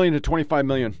 $4 million to $25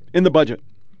 million in the budget.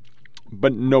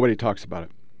 But nobody talks about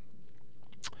it.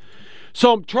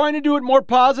 So I'm trying to do it more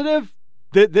positive.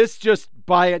 This just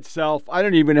by itself, I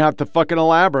don't even have to fucking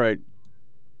elaborate.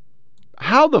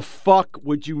 How the fuck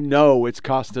would you know it's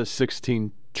cost us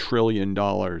 $16 trillion?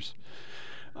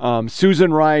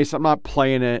 Susan Rice, I'm not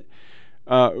playing it.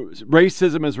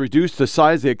 Racism has reduced the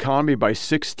size of the economy by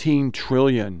 $16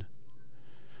 trillion.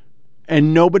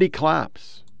 And nobody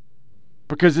claps.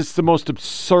 Because it's the most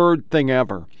absurd thing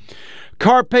ever.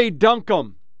 Carpe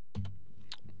Dunkum.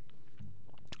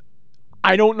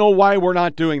 I don't know why we're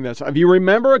not doing this. If you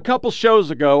remember a couple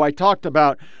shows ago, I talked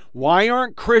about why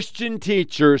aren't Christian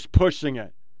teachers pushing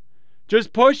it?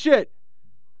 Just push it.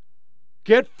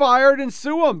 Get fired and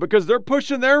sue them because they're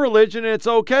pushing their religion and it's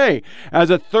okay. As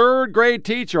a third grade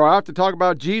teacher, I have to talk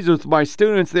about Jesus with my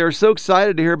students. They are so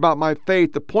excited to hear about my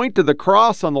faith, to point to the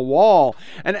cross on the wall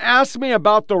and ask me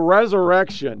about the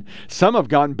resurrection. Some have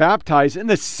gotten baptized in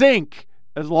the sink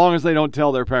as long as they don't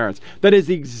tell their parents. That is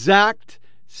the exact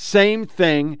same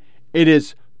thing. It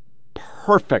is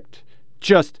perfect.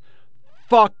 Just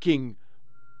fucking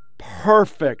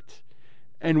perfect.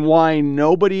 And why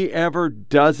nobody ever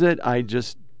does it, I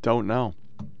just don't know.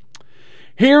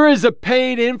 Here is a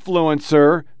paid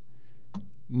influencer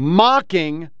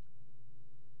mocking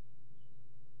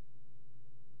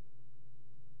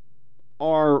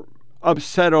our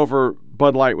upset over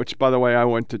Bud Light, which, by the way, I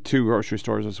went to 2 grocery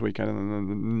stores this weekend,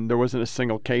 and there wasn't a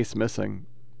single case missing.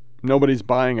 Nobody's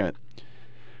buying it.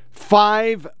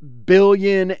 $5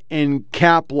 billion in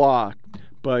cap lock,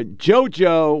 but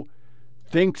JoJo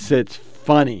thinks it's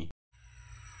funny.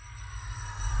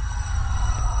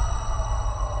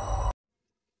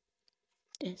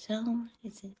 It's on,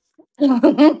 is it?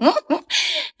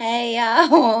 Hey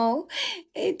y'all,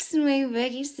 it's me,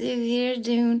 Becky Sue, here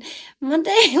doing my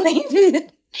daily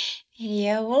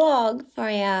video vlog for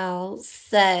y'all.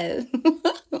 So,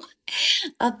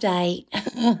 update.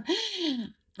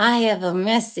 I have a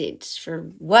message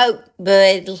for woke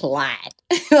Bud Light.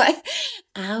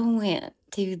 I went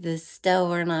to the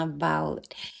store and I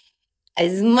bought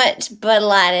as much Bud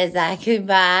Light as I could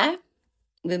buy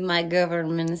with my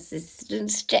government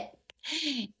assistance check.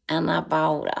 And I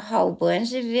bought a whole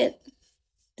bunch of it.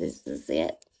 This is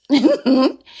it.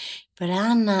 But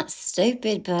I'm not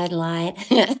stupid, Bud Light.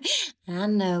 I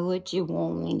know what you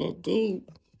want me to do.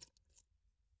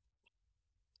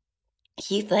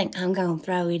 You think I'm going to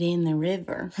throw it in the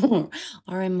river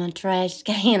or in my trash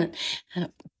can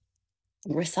and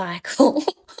recycle?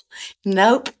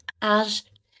 Nope. I'll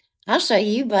show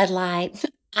you, Bud Light.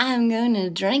 I'm going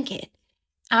to drink it.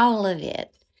 All of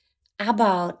it. I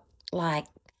bought like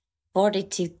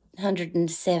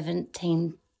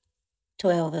 4,217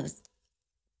 12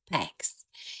 packs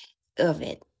of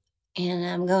it. And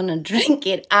I'm going to drink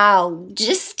it all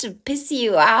just to piss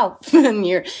you off when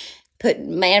you're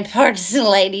putting man parts and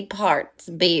lady parts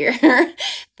beer.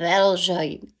 That'll show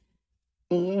you.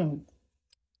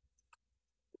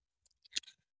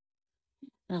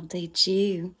 I'll teach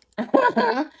you.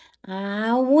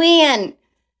 I win.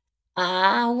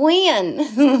 I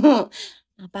win.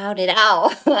 About it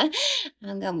all.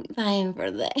 I'm going to be paying for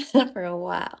that for a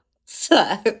while.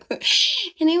 So,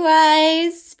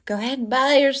 anyways, go ahead and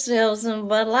buy yourself some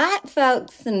Bud Light,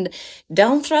 folks, and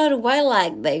don't throw it away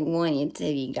like they want you to.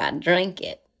 You got to drink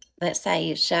it. That's how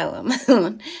you show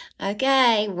them.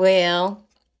 Okay, well,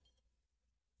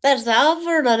 that's all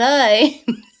for today.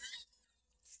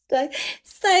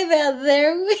 Stay out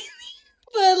there with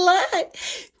Bud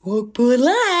Light. What Bud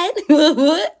Light?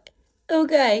 What?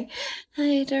 Okay,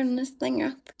 I turn this thing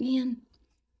off again.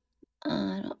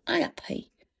 I got to pee.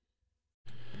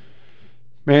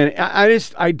 Man,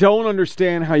 I don't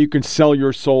understand how you can sell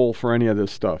your soul for any of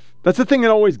this stuff. That's the thing that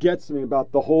always gets me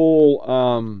about the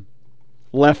whole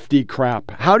lefty crap.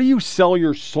 How do you sell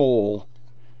your soul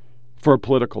for a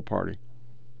political party?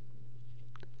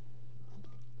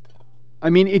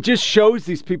 I mean, it just shows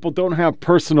these people don't have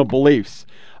personal beliefs.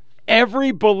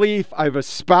 Every belief I've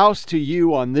espoused to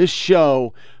you on this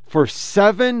show for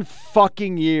 7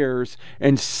 fucking years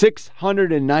and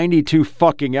 692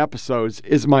 fucking episodes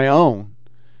is my own.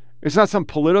 It's not some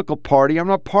political party. I'm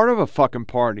not part of a fucking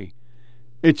party.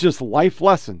 It's just life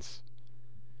lessons.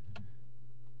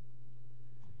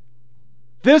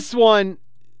 This one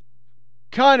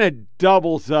kind of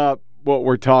doubles up what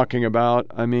we're talking about.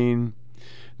 I mean,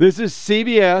 this is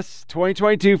CBS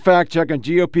 2022 fact check on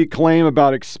GOP claim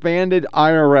about expanded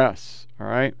IRS. All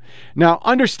right. Now,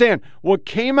 understand what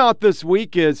came out this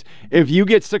week is if you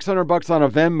get $600 on a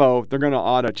Venmo, they're going to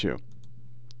audit you.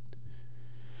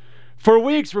 For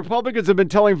weeks, Republicans have been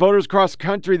telling voters across the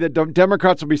country that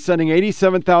Democrats will be sending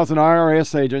 87,000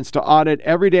 IRS agents to audit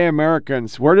everyday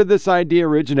Americans. Where did this idea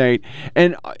originate?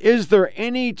 And is there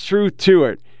any truth to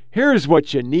it? Here's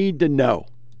what you need to know.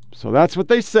 So that's what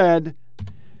they said.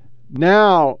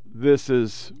 Now, this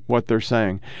is what they're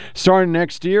saying. Starting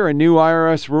next year, a new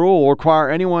IRS rule will require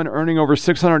anyone earning over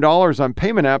 $600 on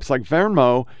payment apps like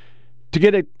Venmo to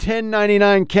get a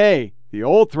 1099K. The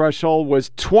old threshold was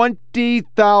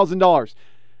 $20,000.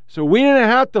 So we didn't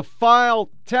have to file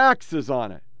taxes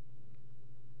on it.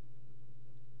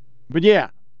 But yeah.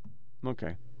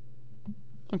 Okay.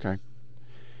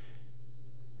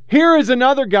 Here is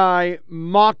another guy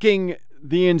mocking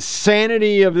the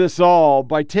insanity of this all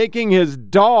by taking his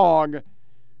dog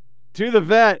to the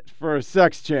vet for a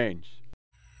sex change.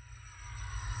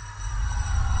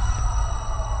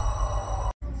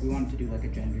 We wanted to do like a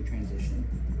gender transition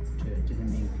to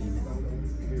him being female,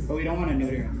 but we don't want to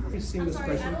neuter him. You've seen this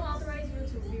question? I don't authorize you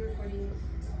to be recording.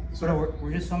 So no,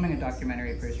 we're just filming a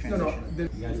documentary for his transition. No, you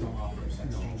guys don't offer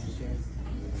sex changes here?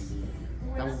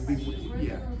 That would be,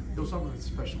 yeah. Those are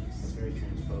specialists. That's very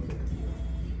transphobic.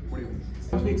 What do you mean?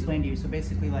 As we explained to you, so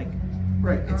basically like,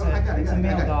 right, it's a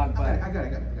male dog, but I got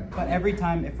it. But every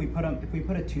time if we put a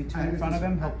tutu in front of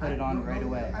him, he'll put it on right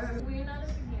away. We're not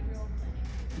a behavioral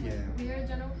clinic. Yeah. We are a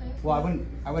general clinic. Well,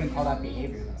 I wouldn't call that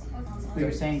behavior though.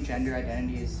 You're saying gender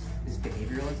identity is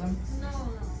behavioralism? No.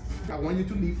 I want you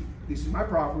to leave. This is my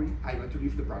property. I want to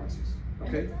leave the premises.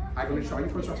 Okay? I'm going to charge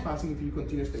you for trespassing if you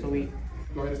continue staying. So we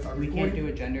go ahead and start we recording. can't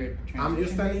do a gender transition. I'm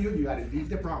just telling you, you got to leave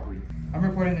the property. I'm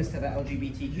reporting this to the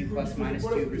LGBTQ plus minus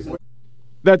 2%.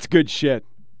 That's good shit.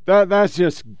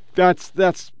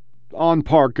 That's on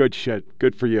par good shit.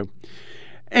 Good for you.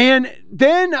 And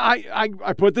then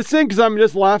I put this in because I'm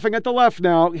just laughing at the left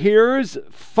now. Here's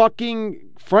fucking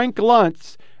Frank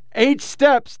Luntz, 8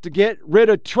 steps to get rid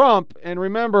of Trump. And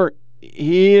remember,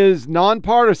 he is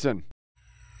nonpartisan.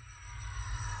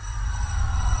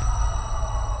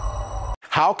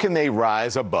 How can they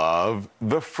rise above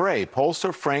the fray?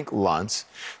 Pollster Frank Luntz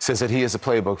says that he has a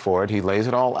playbook for it. He lays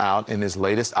it all out in his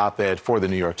latest op-ed for the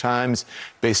New York Times,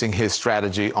 basing his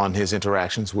strategy on his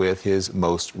interactions with his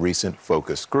most recent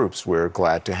focus groups. We're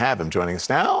glad to have him. Joining us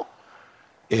now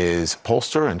is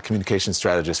pollster and communication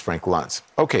strategist Frank Luntz.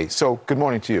 Okay, so good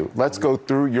morning to you. Let's go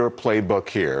through your playbook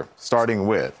here, starting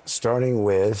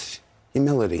with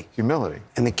humility. Humility.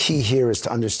 And the key here is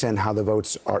to understand how the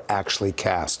votes are actually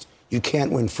cast. You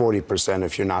can't win 40%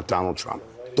 if you're not Donald Trump.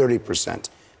 30%,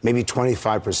 maybe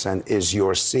 25% is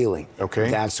your ceiling.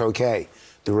 Okay. That's okay.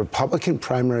 The Republican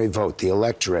primary vote, the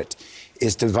electorate,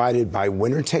 is divided by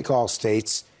winner-take-all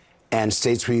states and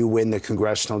states where you win the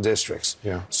congressional districts.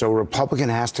 Yeah. So a Republican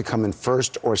has to come in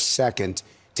first or second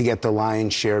to get the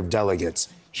lion's share of delegates.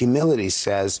 Humility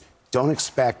says, don't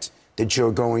expect that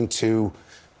you're going to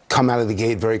come out of the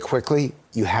gate very quickly.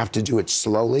 You have to do it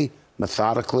slowly,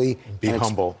 methodically. Be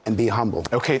humble. And be humble.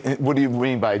 Okay, and what do you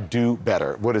mean by do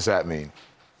better? What does that mean?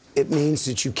 It means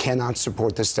that you cannot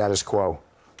support the status quo.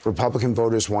 Republican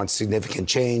voters want significant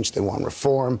change. They want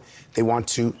reform. They want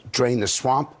to drain the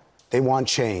swamp. They want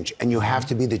change. And you have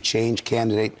to be the change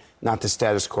candidate, not the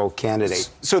status quo candidate.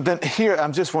 So then here,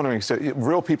 I'm just wondering, so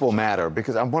real people matter,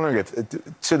 because I'm wondering if,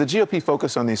 so the GOP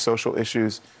focus on these social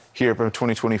issues here for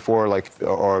 2024,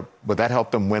 or would that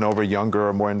help them win over younger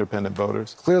or more independent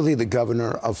voters? Clearly, the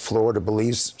governor of Florida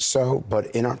believes so, but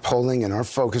in our polling, in our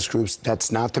focus groups,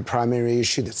 that's not the primary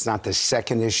issue. That's not the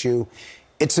second issue.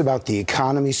 It's about the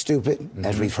economy, stupid,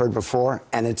 as we've heard before,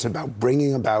 and it's about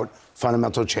bringing about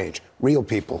fundamental change. Real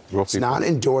people. It's not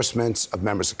endorsements of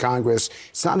members of Congress.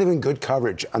 It's not even good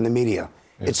coverage on the media.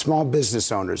 Yeah. It's small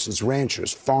business owners. It's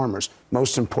ranchers, farmers,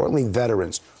 most importantly,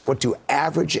 veterans. What do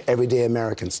average, everyday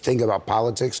Americans think about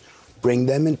politics? Bring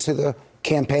them into the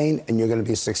campaign, and you're going to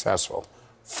be successful.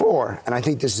 4, and I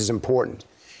think this is important,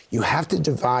 you have to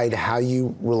divide how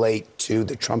you relate to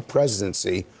the Trump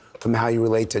presidency from how you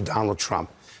relate to Donald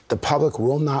Trump. The public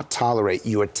will not tolerate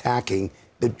you attacking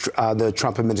the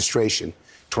Trump administration,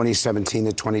 2017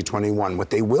 to 2021.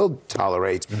 What they will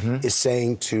tolerate is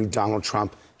saying to Donald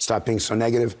Trump, stop being so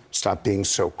negative, stop being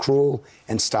so cruel,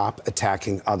 and stop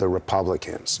attacking other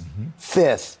Republicans.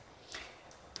 5th,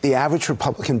 the average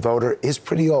Republican voter is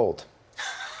pretty old.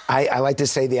 I like to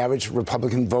say the average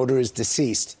Republican voter is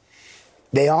deceased.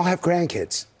 They all have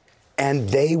grandkids, and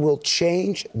they will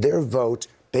change their vote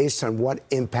based on what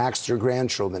impacts their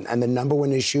grandchildren. And the number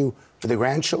one issue for the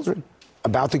grandchildren,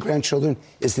 about the grandchildren,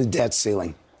 is the debt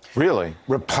ceiling. Really?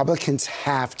 Republicans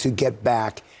have to get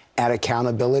back at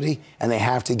accountability, and they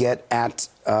have to get at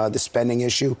the spending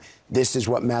issue. This is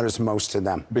what matters most to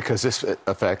them. Because this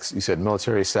affects, you said,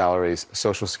 military salaries,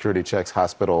 Social Security checks,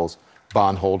 hospitals,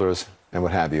 bondholders, and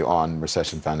what have you, on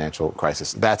recession, financial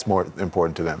crisis. That's more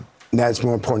important to them. That's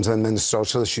more important to them than the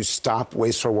social issues. Stop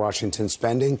wasteful Washington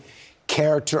spending.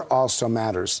 Character also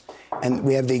matters. And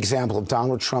we have the example of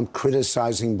Donald Trump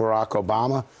criticizing Barack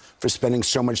Obama for spending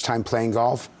so much time playing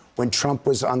golf when Trump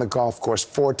was on the golf course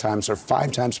 4 times or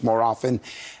 5 times more often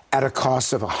at a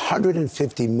cost of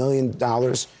 $150 million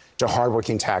to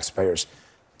hardworking taxpayers.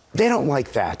 They don't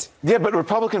like that. Yeah, but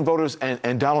Republican voters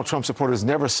and Donald Trump supporters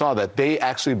never saw that. They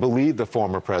actually believed the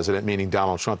former president, meaning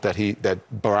Donald Trump, that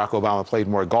Barack Obama played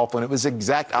more golf when it was the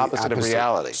exact opposite of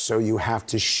reality. So you have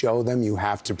to show them, you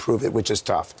have to prove it, which is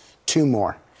tough. 2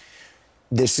 more.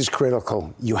 This is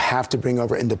critical. You have to bring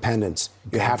over independents.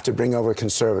 You have to bring over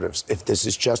conservatives. If this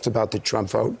is just about the Trump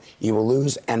vote, you will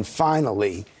lose. And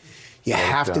finally, you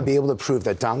have to be able to prove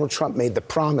that Donald Trump made the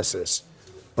promises,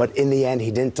 but in the end,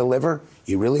 he didn't deliver.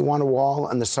 You really want a wall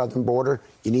on the southern border,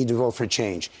 you need to vote for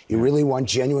change. You really want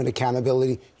genuine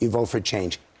accountability, you vote for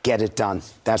change. Get it done.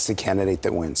 That's the candidate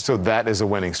that wins. So that is a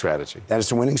winning strategy. That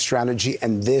is a winning strategy,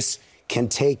 and this can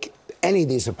take any of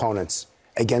these opponents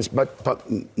against, but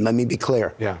let me be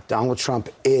clear. Yeah. Donald Trump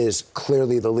is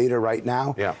clearly the leader right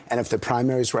now. Yeah. And if the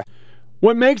primaries were...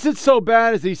 What makes it so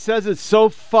bad is he says it so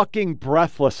fucking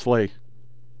breathlessly.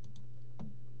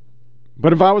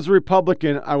 But if I was a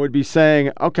Republican, I would be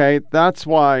saying, okay, that's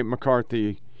why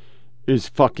McCarthy is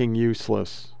fucking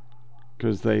useless.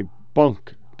 Because they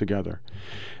bunk together.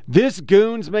 This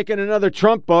goon's making another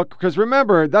Trump book, because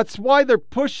remember, that's why they're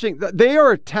pushing. They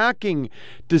are attacking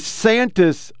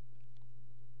DeSantis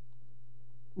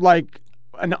like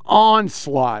an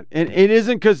onslaught. And it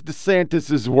isn't because DeSantis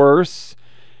is worse.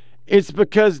 It's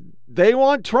because they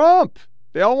want Trump.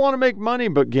 They all want to make money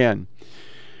again.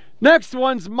 Next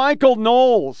one's Michael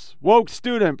Knowles, woke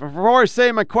student. Before I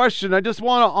say my question, I just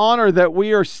want to honor that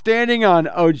we are standing on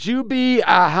Ojubi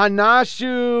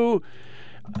Ahanashu.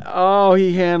 Oh,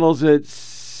 he handles it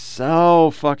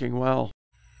so fucking well.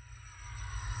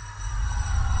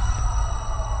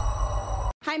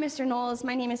 Hi, Mr. Knowles.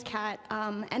 My name is Kat,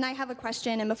 and I have a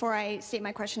question. And before I state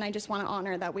my question, I just want to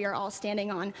honor that we are all standing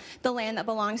on the land that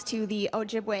belongs to the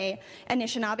Ojibwe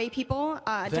Anishinaabe people.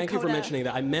 Thank you for mentioning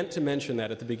that. I meant to mention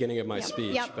that at the beginning of my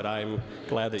speech, but I'm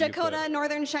glad that Dakota, you could.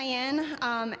 Northern Cheyenne,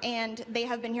 and they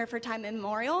have been here for time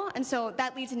immemorial, and so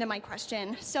that leads into my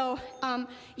question. So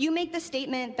you make the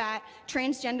statement that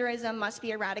transgenderism must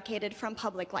be eradicated from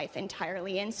public life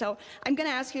entirely, and so I'm going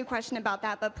to ask you a question about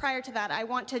that, but prior to that, I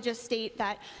want to just state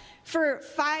that for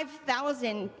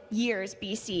 5,000 years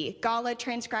BC, Gala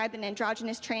transcribed and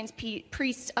androgynous trans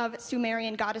priests of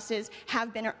Sumerian goddesses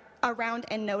have been around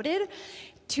and noted.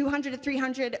 200 to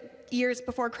 300 years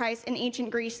before Christ in ancient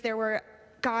Greece, there were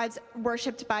gods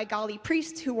worshipped by Gali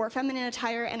priests who wore feminine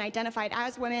attire and identified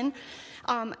as women.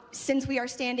 Since we are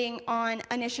standing on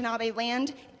Anishinaabe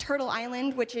land, Turtle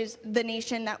Island, which is the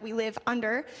nation that we live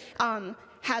under,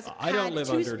 has I don't live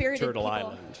under Turtle people.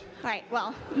 Island. All right,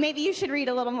 well, maybe you should read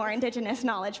a little more Indigenous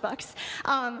knowledge books.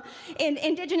 And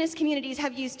Indigenous communities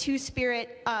have used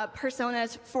two-spirit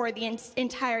personas for the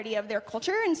entirety of their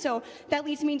culture, and so that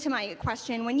leads me to my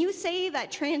question. When you say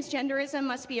that transgenderism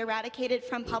must be eradicated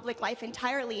from public life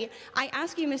entirely, I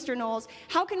ask you, Mr. Knowles,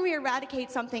 how can we eradicate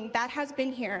something that has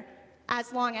been here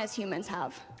as long as humans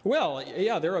have? Well,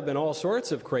 yeah, there have been all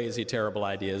sorts of crazy, terrible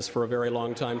ideas for a very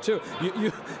long time, too.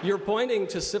 You're pointing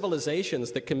to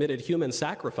civilizations that committed human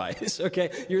sacrifice,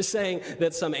 okay? You're saying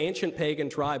that some ancient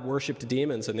pagan tribe worshipped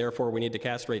demons and therefore we need to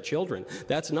castrate children.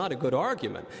 That's not a good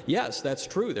argument. Yes, that's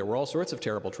true. There were all sorts of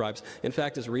terrible tribes. In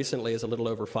fact, as recently as a little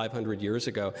over 500 years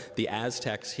ago, the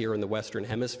Aztecs here in the Western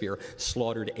Hemisphere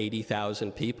slaughtered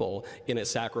 80,000 people in a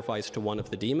sacrifice to one of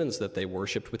the demons that they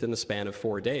worshipped within the span of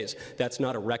 4 days. That's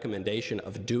not a recommendation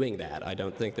of doing that. I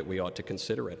don't think that we ought to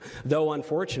consider it. Though,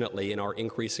 unfortunately, in our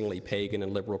increasingly pagan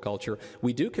and liberal culture,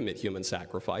 we do commit human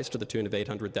sacrifice to the tune of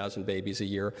 800,000 babies a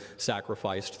year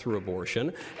sacrificed through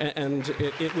abortion, and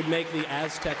it would make the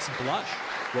Aztecs blush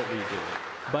what we do.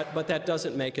 But that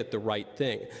doesn't make it the right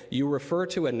thing. You refer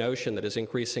to a notion that is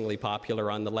increasingly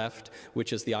popular on the left,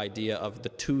 which is the idea of the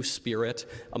two-spirit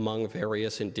among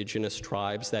various indigenous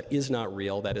tribes. That is not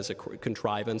real. That is a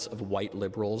contrivance of white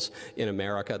liberals in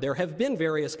America. There have been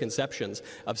various conceptions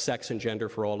of sex and gender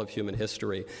for all of human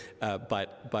history,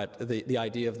 but the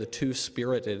idea of the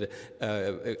two-spirited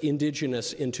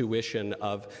indigenous intuition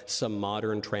of some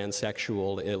modern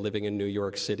transsexual living in New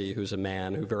York City who's a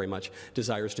man who very much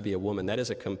desires to be a woman, that is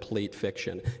a complete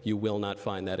fiction. You will not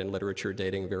find that in literature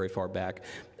dating very far back.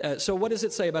 So what does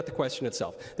it say about the question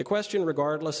itself? The question,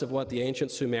 regardless of what the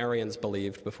ancient Sumerians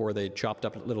believed before they chopped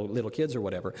up little kids or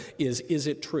whatever, is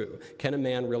it true? Can a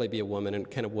man really be a woman,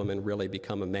 and can a woman really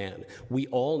become a man? We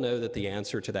all know that the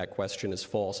answer to that question is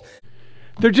false.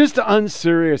 They're just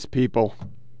unserious people.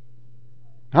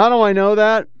 How do I know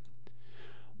that?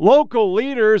 Local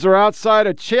leaders are outside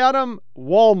a Chatham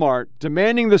Walmart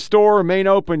demanding the store remain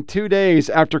open 2 days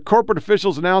after corporate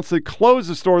officials announced they close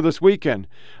the store this weekend.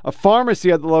 A pharmacy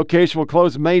at the location will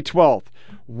close May 12th.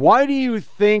 Why do you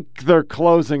think they're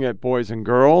closing it, boys and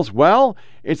girls? Well,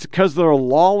 it's because they're a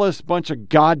lawless bunch of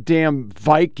goddamn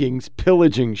Vikings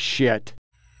pillaging shit.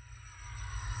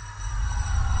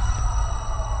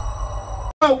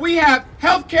 So we have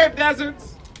healthcare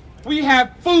deserts. We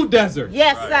have food deserts.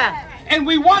 Yes, sir. And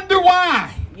we wonder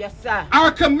why. Yes, sir.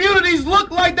 Our communities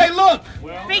look like they look.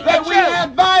 That we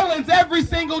have violence every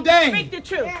single day. Speak the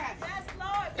truth.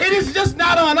 It is just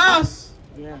not on us.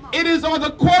 Yeah. It is on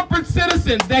the corporate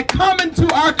citizens that come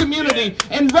into our community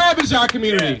and ravage our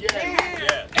community.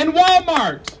 And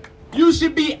Walmart, you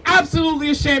should be absolutely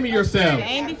ashamed of yourselves.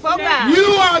 You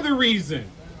are the reason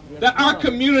that our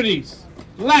communities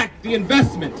lack the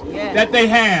investment that they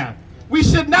have. We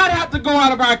should not have to go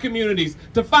out of our communities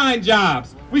to find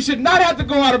jobs. We should not have to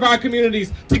go out of our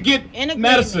communities to get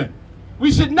medicine.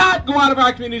 We should not go out of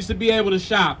our communities to be able to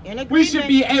shop. We should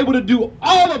be able to do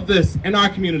all of this in our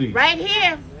community. Right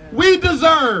here. We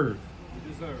deserve.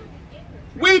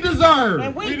 We deserve.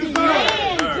 And we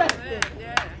deserve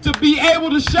to be able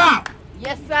to shop.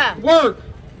 Yes, sir. Work.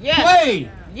 Play.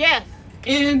 Yes.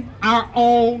 In our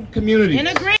own community. In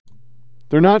agreement.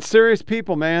 They're not serious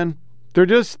people, man. They're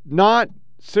just not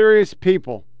serious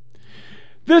people.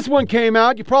 This one came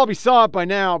out. You probably saw it by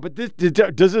now, but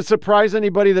does it surprise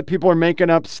anybody that people are making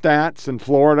up stats in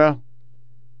Florida?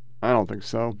 I don't think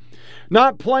so.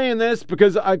 Not playing this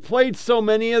because I played so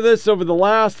many of this over the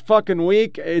last fucking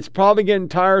week. It's probably getting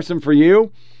tiresome for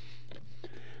you.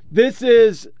 This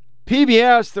is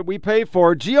PBS that we pay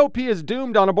for. GOP is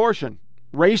doomed on abortion.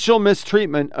 Racial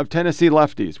mistreatment of Tennessee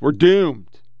lefties. We're doomed.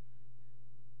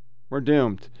 We're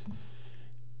doomed.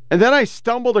 And then I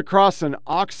stumbled across an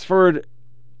Oxford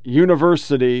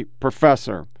University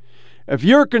professor. If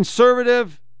you're a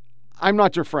conservative, I'm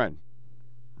not your friend.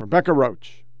 Rebecca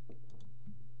Roach.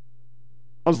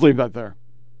 I'll just leave that there.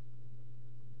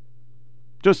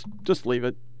 Just leave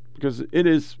it, because it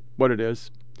is what it is.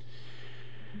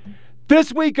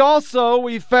 This week also,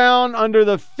 we found under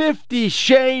the 50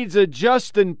 Shades of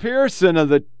Justin Pearson of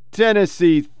the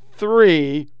Tennessee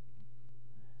Three,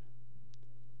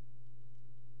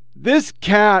 this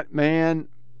cat, man.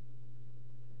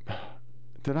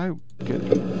 Did I get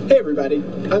it? Hey everybody,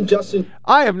 I'm Justin.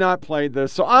 I have not played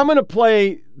this, so I'm going to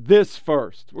play this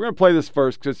first. We're going to play this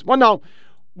first because, well, no,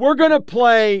 we're going to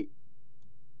play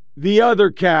the other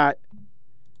cat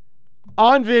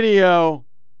on video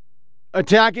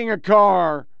attacking a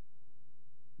car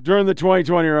during the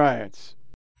 2020 riots.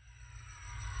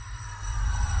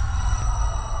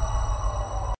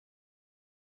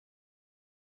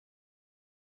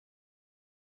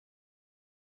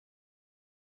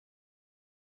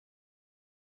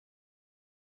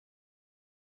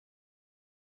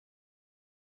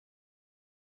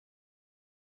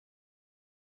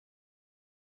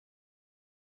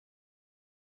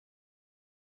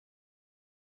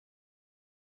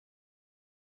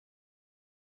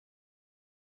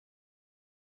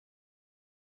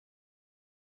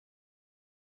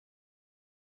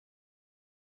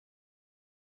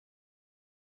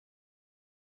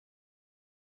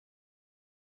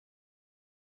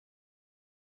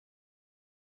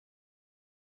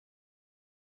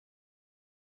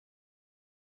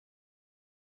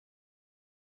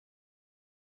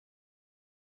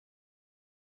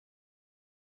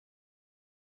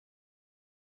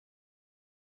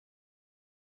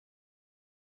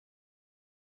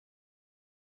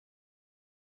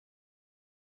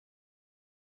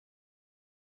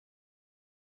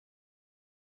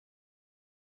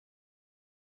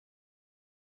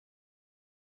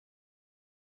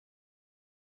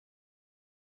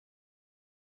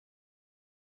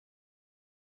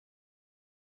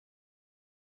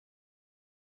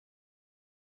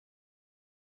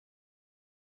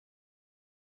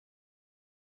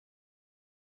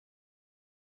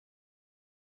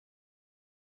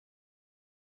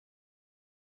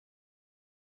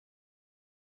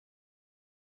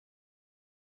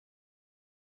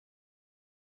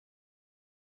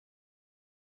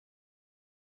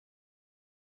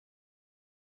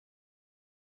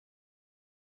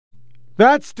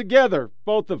 That's together,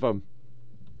 both of them.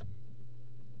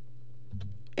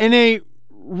 In a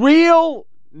real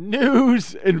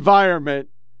news environment,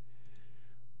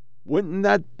 wouldn't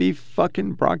that be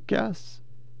fucking broadcast?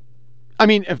 I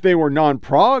mean, if they were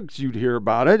non-progs, you'd hear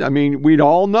about it. I mean, we'd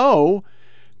all know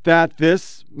that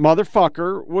this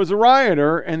motherfucker was a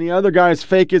rioter and the other guy's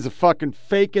fake is a fucking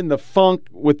faking the funk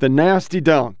with the nasty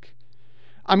dunk.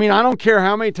 I mean, I don't care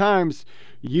how many times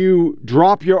you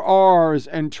drop your R's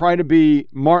and try to be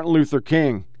Martin Luther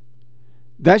King.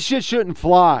 That shit shouldn't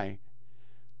fly.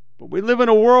 But we live in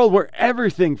a world where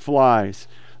everything flies.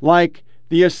 Like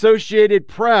the Associated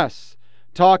Press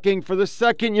talking for the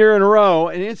second year in a row,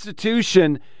 an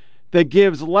institution that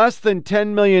gives less than $10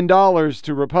 million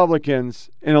to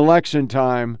Republicans in election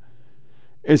time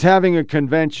is having a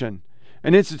convention.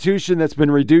 An institution that's been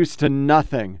reduced to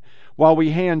nothing, while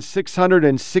we hand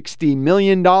 $660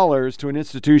 million to an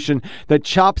institution that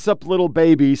chops up little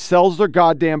babies, sells their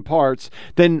goddamn parts,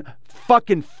 then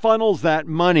fucking funnels that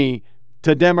money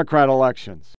to Democrat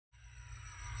elections.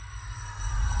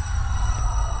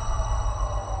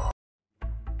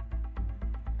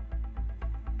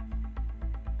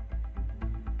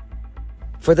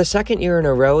 For the second year in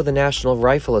a row, the National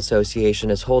Rifle Association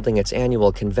is holding its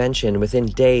annual convention within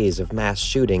days of mass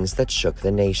shootings that shook the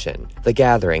nation. The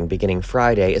gathering, beginning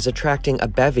Friday, is attracting a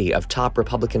bevy of top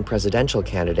Republican presidential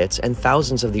candidates and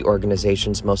thousands of the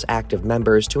organization's most active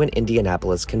members to an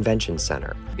Indianapolis convention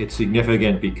center. It's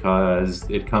significant because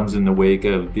it comes in the wake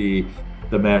of the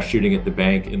mass shooting at the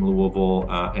bank in Louisville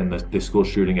and the school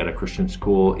shooting at a Christian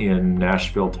school in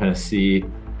Nashville, Tennessee.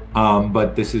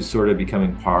 But this is sort of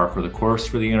becoming par for the course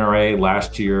for the NRA.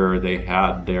 Last year, they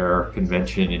had their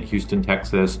convention in Houston,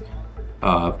 Texas.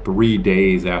 3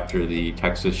 days after the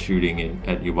Texas shooting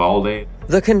at Uvalde.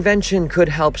 The convention could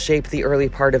help shape the early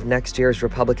part of next year's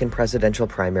Republican presidential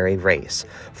primary race.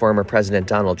 Former President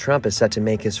Donald Trump is set to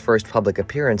make his first public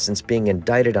appearance since being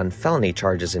indicted on felony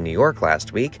charges in New York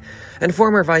last week, and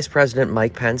former Vice President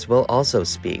Mike Pence will also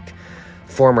speak.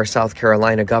 Former South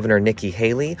Carolina Governor Nikki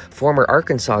Haley, former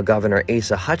Arkansas Governor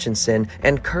Asa Hutchinson,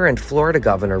 and current Florida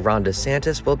Governor Ron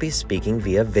DeSantis will be speaking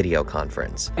via video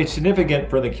conference. It's significant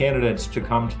for the candidates to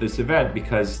come to this event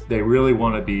because they really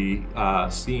want to be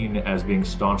seen as being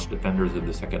staunch defenders of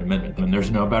the Second Amendment. And there's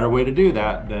no better way to do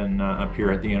that than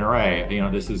appear at the NRA. You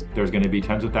know, there's going to be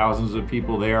tens of thousands of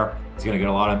people there. It's going to get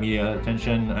a lot of media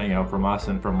attention, from us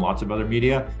and from lots of other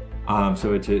media.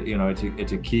 So it's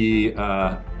a key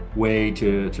way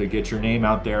to get your name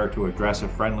out there, to address a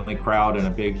friendly crowd in a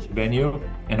big venue,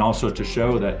 and also to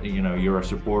show that you're a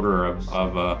supporter of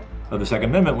the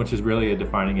Second Amendment, which is really a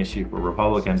defining issue for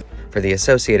Republicans. For the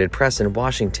Associated Press in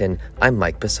Washington, I'm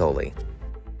Mike Basoli.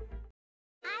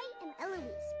 I am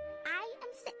Eloise. I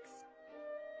am 6.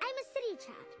 I'm a city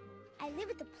child. I live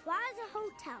at the Plaza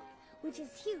Hotel, which is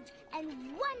huge and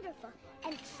wonderful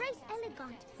and très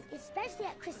elegant, especially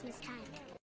at Christmas time.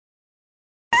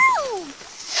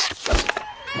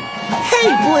 Hey,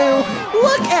 Blue,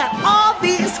 look at all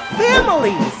these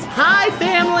families. Hi,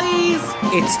 families.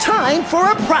 It's time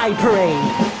for a pride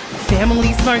parade.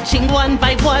 Families marching one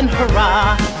by one,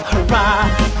 hurrah, hurrah.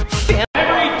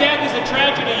 Every death is a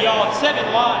tragedy, y'all. It's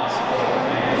 7 lives.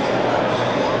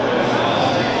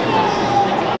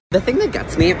 The thing that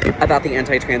gets me about the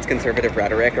anti-trans conservative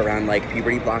rhetoric around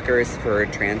puberty blockers for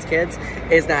trans kids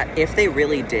is that if they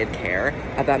really did care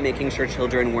about making sure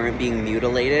children weren't being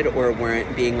mutilated or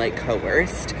weren't being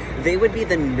coerced, they would be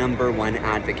the #1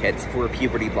 advocates for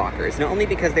puberty blockers, not only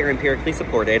because they're empirically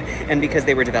supported and because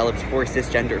they were developed for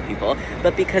cisgender people,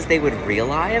 but because they would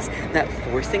realize that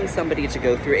forcing somebody to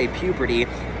go through a puberty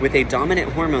with a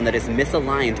dominant hormone that is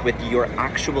misaligned with your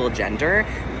actual gender,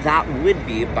 that would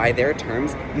be, by their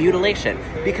terms, mutilation.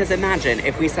 Because imagine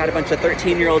if we sat a bunch of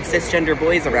 13-year-old cisgender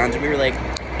boys around and we were like,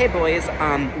 hey boys,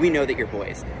 we know that you're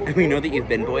boys, and we know that you've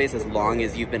been boys as long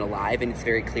as you've been alive, and it's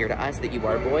very clear to us that you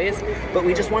are boys, but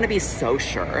we just want to be so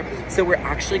sure, so we're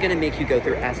actually going to make you go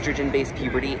through estrogen-based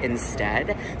puberty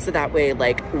instead, so that way,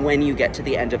 when you get to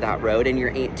the end of that road and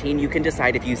you're 18, you can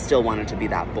decide if you still wanted to be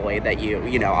that boy that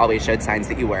you always showed signs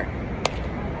that you were.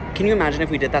 Can you imagine if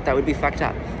we did that? That would be fucked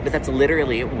up. But that's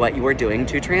literally what you are doing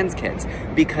to trans kids.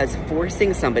 Because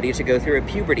forcing somebody to go through a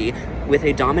puberty with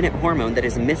a dominant hormone that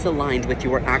is misaligned with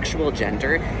your actual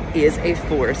gender is a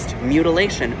forced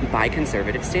mutilation by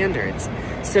conservative standards.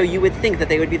 So you would think that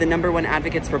they would be the #1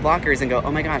 advocates for blockers and go,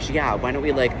 oh my gosh, yeah, why don't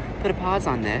we put a pause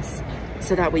on this?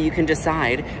 So that way you can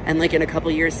decide and in a couple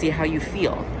years see how you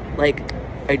feel.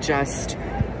 I just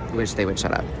wish they would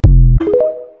shut up.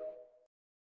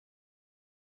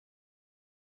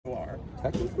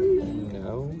 Technically,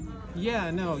 no. Yeah,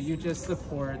 no, you just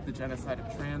support the genocide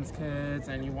of trans kids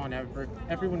and you want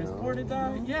everyone who's born to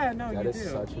die? Yeah, no, you do. That is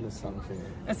such an assumption.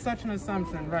 It's such an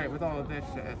assumption, right, with all of this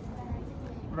shit.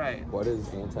 Right. What is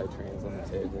anti-trans on the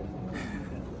table?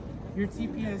 You're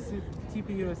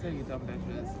TPUSA, you dumb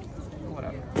bitches.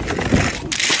 Whatever.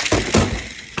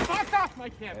 Fuck off my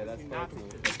campus,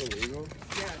 That's illegal?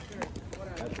 Yeah, sure.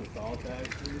 Whatever. That's assault,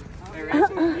 actually. Hey, Rachel,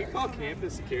 can you call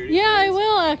campus security? Yeah, I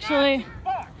will actually.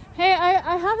 Hey,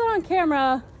 I have it on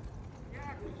camera.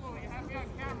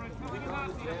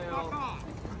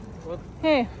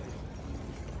 Hey.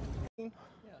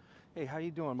 Hey, how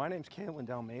you doing? My name's Caitlin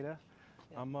Dalmeda.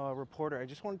 I'm a reporter. I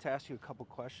just wanted to ask you a couple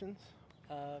questions.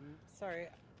 Sorry,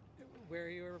 where are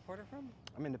you a reporter from?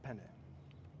 I'm independent.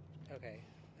 Okay.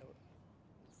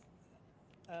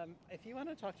 If you want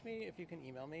to talk to me, if you can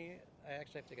email me, I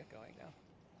actually have to get going now.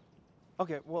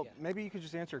 Okay, well, maybe you could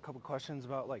just answer a couple questions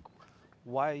about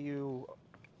why you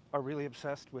are really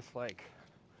obsessed with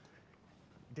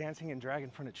dancing and drag in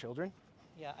front of children.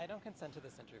 Yeah, I don't consent to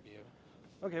this interview.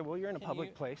 Okay, well, you're in a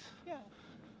public place. Yeah.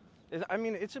 I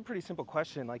mean, it's a pretty simple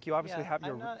question. You obviously have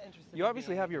your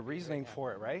your reasoning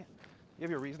for it, right? You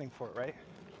have your reasoning for it, right?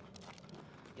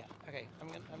 Yeah. Okay.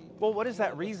 Well, what is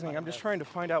that reasoning? I'm just trying to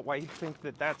find out why you think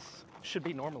that should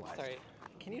be normalized. Sorry.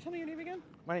 Can you tell me your name again?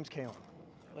 My name's Kalen.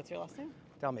 What's your last name?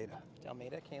 Dalmeda.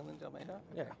 Dalmeda, Kalen Dalmeda?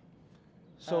 Yeah.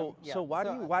 So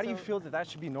why do you feel that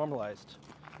should be normalized?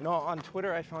 On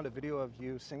Twitter I found a video of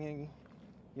you singing,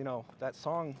 that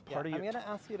song. I'm going to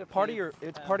ask you to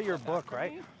it's part of your book,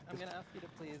 right? I'm going to ask you to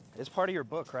please. It's part of your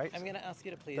book, right? I'm going to ask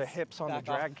you to please. The hips on the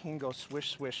drag king go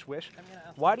swish, swish, swish.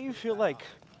 Why do you feel like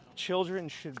children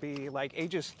should be,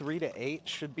 ages 3 to 8,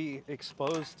 should be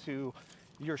exposed to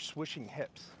your swishing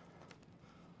hips?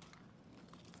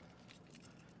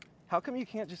 How come you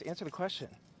can't just answer the question?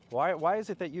 Why is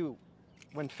it that you,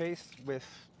 when faced with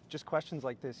just questions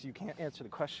like this, you can't answer the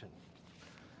question?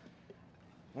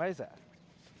 Why is that?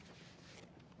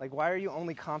 Like, why are you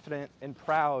only confident and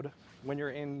proud when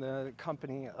you're in the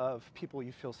company of people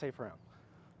you feel safe around?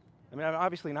 I mean, I'm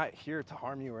obviously not here to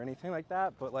harm you or anything like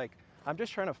that, but like, I'm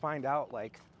just trying to find out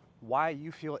like why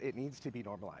you feel it needs to be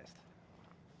normalized.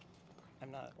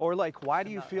 I'm not. Or like, why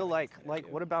do you feel like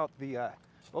what about the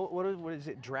what is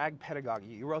it, drag pedagogy?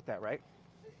 You wrote that, right?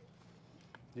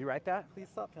 Did you write that? Please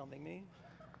stop filming me.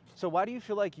 So why do you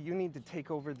feel like you need to take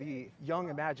over the young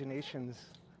imaginations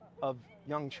of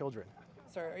young children?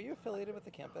 Sir, are you affiliated with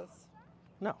the campus?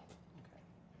 No.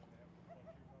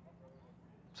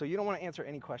 So you don't want to answer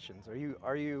any questions.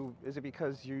 Are you is it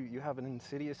because you have an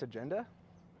insidious agenda?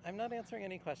 I'm not answering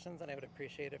any questions, and I would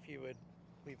appreciate if you would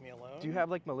leave me alone. Do you have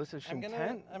like malicious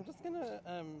intent? I'm just gonna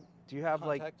do you have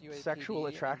like contact UAPD sexual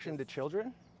attraction to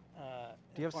children?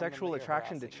 Do you have sexual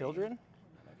attraction to children?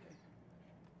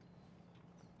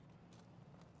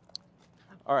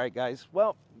 All right, guys.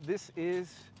 Well, this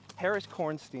is Harris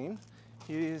Kornstein.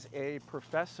 He is a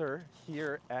professor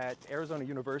here at Arizona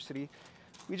University.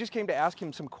 We just came to ask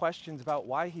him some questions about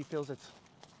why he feels it's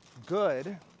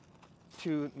good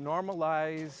to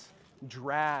normalize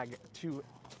drag to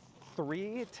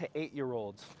 3 to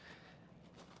 8-year-olds.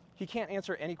 He can't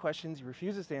answer any questions. He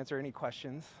refuses to answer any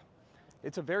questions.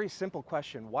 It's a very simple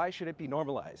question. Why should it be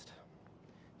normalized?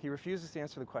 He refuses to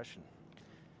answer the question.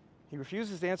 He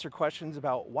refuses to answer questions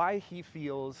about why he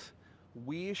feels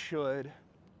we should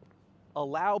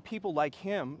allow people like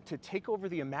him to take over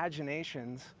the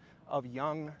imaginations of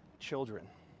young children.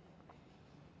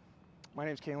 My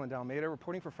name is Kalen Dalmeda,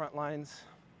 reporting for Frontlines.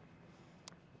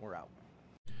 We're out.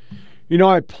 You know,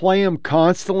 I play him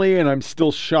constantly, and I'm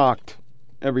still shocked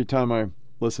every time I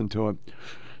listen to it.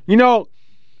 You know,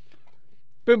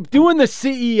 been doing the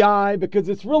CEI because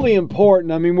it's really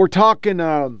important. I mean, we're talking,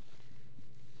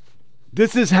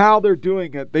 this is how they're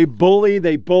doing it. They bully,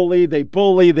 they bully, they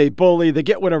bully, they bully, they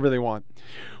get whatever they want.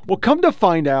 Well, come to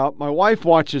find out, my wife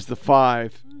watches the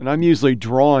 5, and I'm usually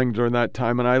drawing during that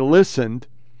time, and I listened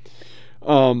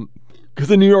because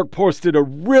the New York Post did a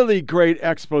really great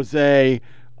expose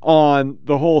on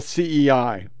the whole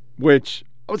CEI, which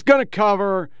I was going to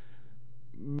cover,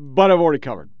 but I've already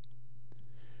covered.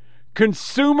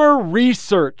 Consumer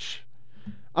Research,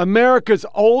 America's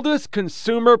oldest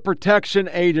consumer protection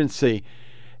agency.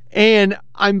 And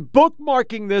I'm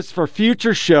bookmarking this for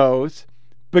future shows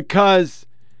because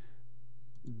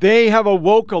they have a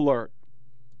woke alert.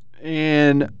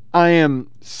 And I am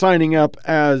signing up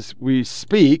as we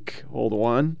speak. Hold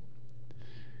on.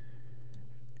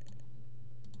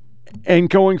 And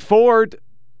going forward,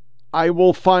 I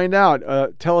will find out.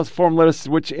 Tell us, let us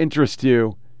which interests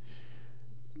you.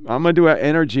 I'm going to do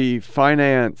energy,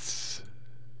 finance,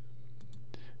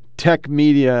 tech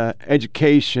media,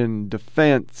 education,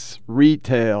 defense,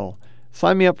 retail.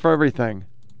 Sign me up for everything.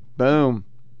 Boom.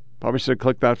 Probably should have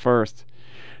clicked that first.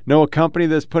 Know a company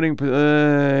that's putting...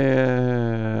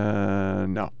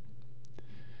 no.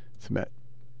 Submit.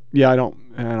 Yeah, I don't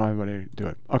have anybody to do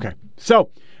it. Okay. So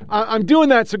I'm doing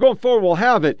that. So going forward, we'll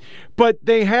have it. But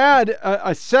they had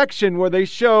a section where they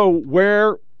show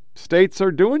where states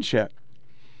are doing shit.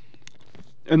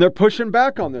 And they're pushing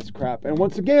back on this crap. And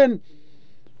once again,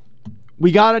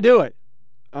 we got to do it.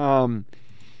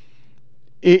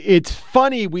 It's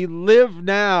funny. We live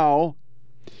now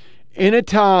in a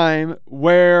time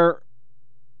where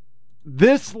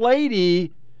this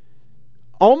lady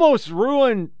almost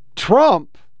ruined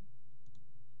Trump.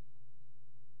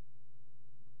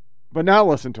 But now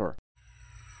listen to her.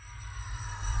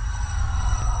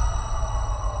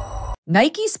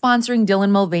 Nike's sponsoring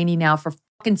Dylan Mulvaney now for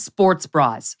fucking sports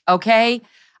bras, okay?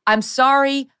 I'm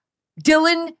sorry.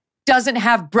 Dylan doesn't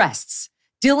have breasts.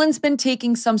 Dylan's been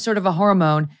taking some sort of a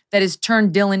hormone that has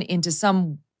turned Dylan into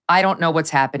some, I don't know what's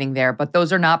happening there, but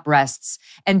those are not breasts.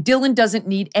 And Dylan doesn't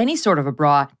need any sort of a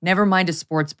bra, never mind a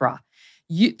sports bra.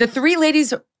 The 3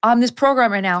 ladies on this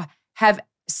program right now have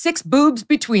 6 boobs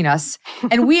between us,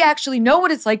 and we actually know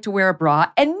what it's like to wear a bra,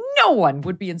 and no one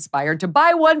would be inspired to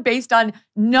buy one based on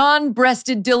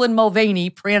non-breasted Dylan Mulvaney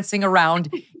prancing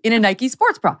around in a Nike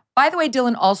sports bra. By the way,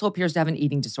 Dylan also appears to have an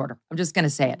eating disorder. I'm just going to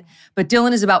say it. But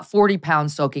Dylan is about 40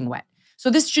 pounds soaking wet. So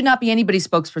this should not be anybody's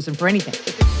spokesperson for anything.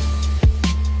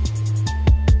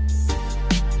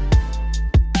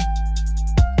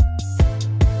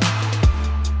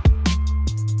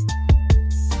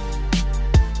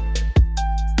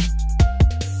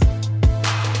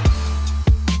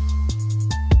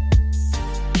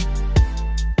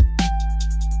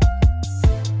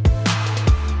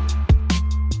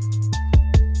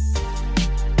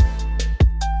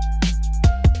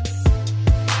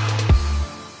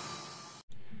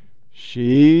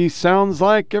 She sounds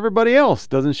like everybody else,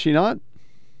 doesn't she not?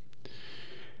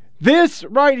 This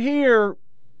right here,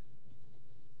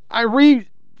 I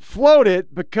refloat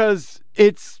it because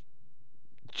it's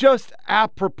just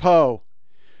apropos.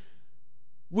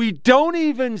 We don't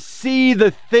even see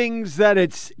the things that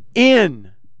it's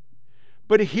in.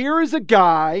 But here is a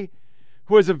guy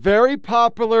who has a very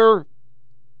popular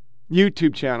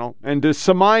YouTube channel, and to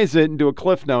surmise it and do a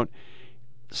cliff note,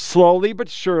 slowly but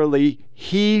surely,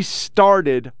 he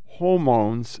started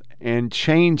hormones and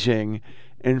changing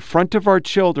in front of our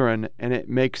children, and it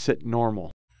makes it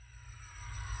normal.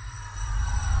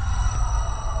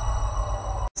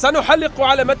 سنحلق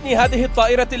على متن هذه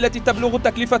الطائرة التي تبلغ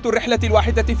تكلفة الرحلة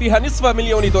الواحدة فيها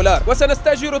 $250,000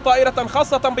 وسنستأجر طائرة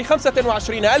خاصة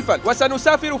ب25,000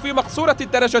 وسنسافر في مقصورة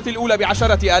الدرجة الأولى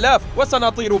ب10,000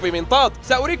 وسنطير بمنطاد.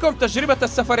 سأريكم تجربة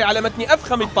السفر على متن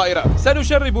أفخم الطائرة.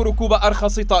 سنجرب ركوب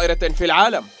أرخص طائرة في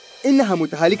العالم. إنها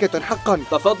متهالكة حقا.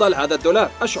 تفضل هذا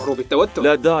 $1. أشعر بالتوتر.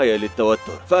 لا داعي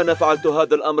للتوتر، فأنا فعلت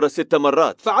هذا الأمر 6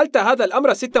 مرات. فعلت هذا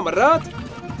الأمر 6 مرات؟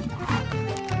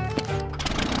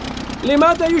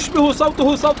 لماذا يشبه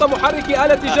صوته صوت محرك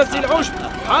آلة جز العشب؟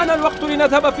 حان الوقت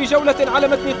لنذهب في جولة على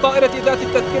متن الطائرة ذات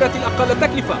التذكرة الأقل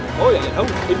تكلفة. أوه يا لهوي،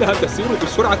 إنها تسير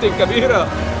بسرعة كبيرة.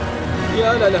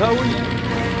 يا لهوي.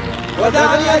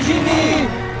 وداعا يا جيمي.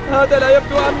 هذا لا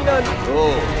يبدو آمنا.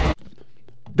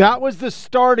 That was the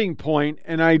starting point,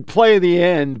 and I'd play the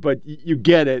end, but you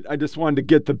get it. I just wanted to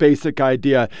get the basic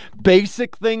idea.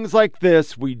 Basic things like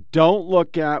this we don't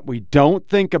look at, we don't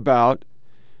think about.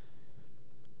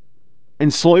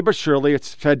 And slowly but surely,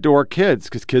 it's fed to our kids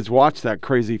because kids watch that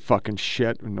crazy fucking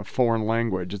shit in a foreign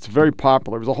language. It's very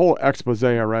popular. There's a whole expose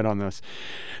I read on this.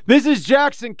 This is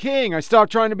Jackson King. I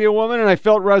stopped trying to be a woman and I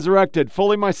felt resurrected,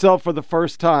 fully myself for the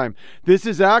first time. This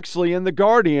is actually in The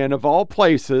Guardian of all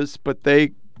places, but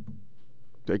they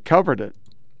covered it.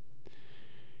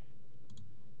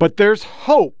 But there's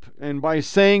hope. And by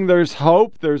saying there's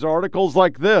hope, there's articles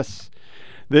like this.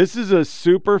 This is a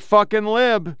super fucking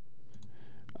lib.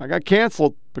 I got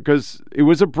canceled because it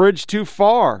was a bridge too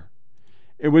far.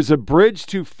 It was a bridge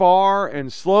too far,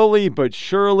 and slowly but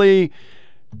surely,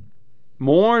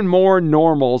 more and more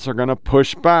normals are going to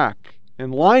push back. In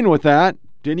line with that,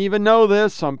 didn't even know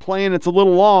this, I'm playing it's a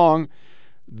little long,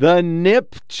 the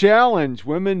NIP challenge,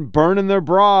 women burning their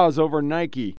bras over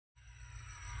Nike.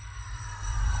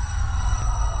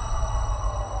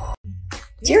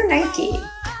 Dear Nike,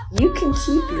 you can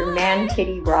keep your man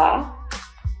kitty bra.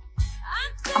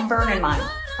 I'm burning mine.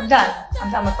 I'm done. I'm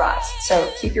done with bras. So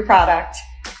keep your product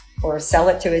or sell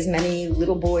it to as many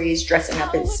little boys dressing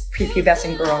up as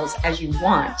prepubescent girls as you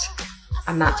want.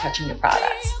 I'm not touching your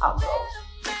products. I'll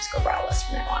just go braless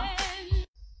from now on.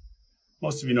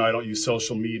 Most of you know I don't use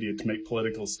social media to make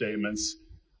political statements,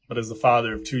 but as the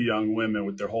father of 2 young women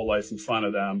with their whole life in front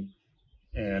of them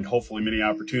and hopefully many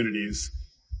opportunities,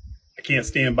 I can't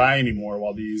stand by anymore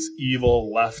while these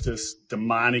evil, leftist,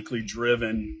 demonically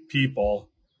driven people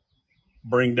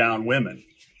bring down women,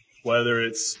 whether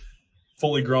it's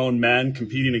fully grown men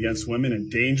competing against women,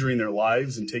 endangering their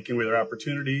lives and taking away their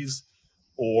opportunities,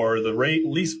 or the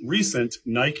least recent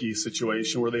Nike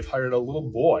situation where they've hired a little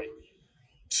boy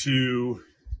to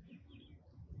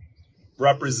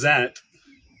represent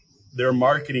their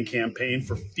marketing campaign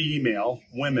for female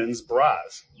women's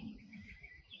bras.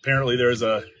 Apparently there's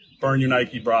a Burn Your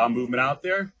Nike Bra movement out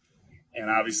there, and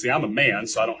obviously I'm a man,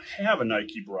 so I don't have a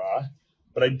Nike bra.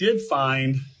 But I did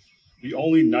find the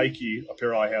only Nike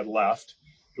apparel I had left.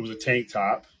 It was a tank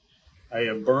top. I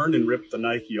have burned and ripped the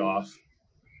Nike off,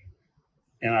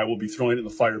 and I will be throwing it in the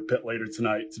fire pit later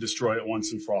tonight to destroy it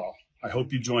once and for all. I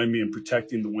hope you join me in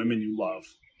protecting the women you love.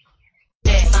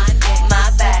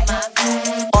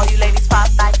 All you ladies pop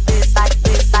like this, like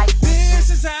this, like this. This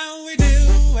is how we do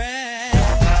it.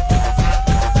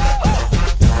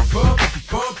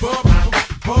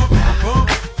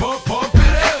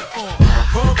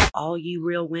 All you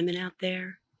real women out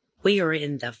there, we are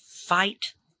in the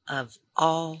fight of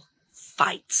all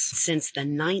fights. Since the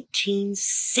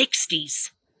 1960s,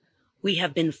 we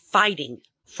have been fighting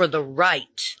for the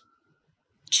right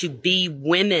to be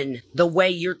women the way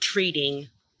you're treating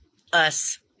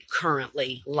us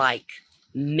currently like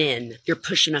men. You're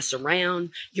pushing us around.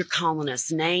 You're calling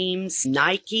us names.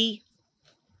 Nike,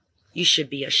 you should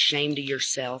be ashamed of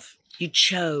yourself. You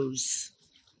chose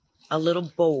a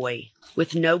little boy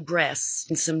with no breasts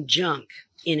and some junk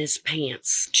in his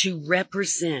pants to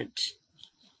represent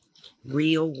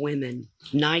real women.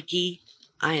 Nike,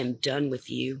 I am done with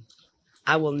you.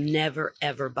 I will never,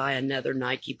 ever buy another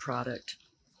Nike product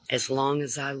as long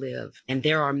as I live. And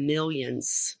there are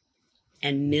millions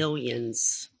and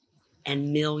millions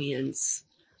and millions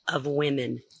of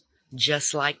women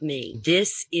just like me.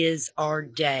 This is our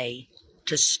day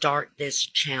to start this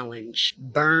challenge.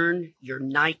 Burn your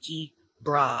Nike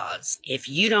bras. If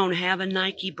you don't have a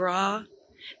Nike bra,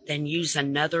 then use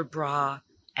another bra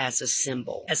as a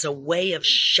symbol, as a way of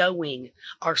showing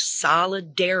our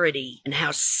solidarity and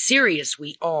how serious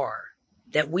we are,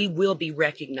 that we will be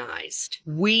recognized.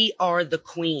 We are the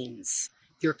queens.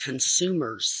 Your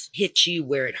consumers hit you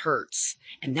where it hurts,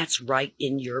 and that's right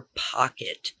in your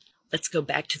pocket. Let's go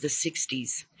back to the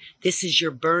 60s. This is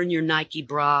your Burn Your Nike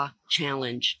Bra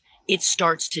challenge. It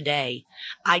starts today.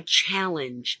 I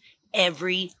challenge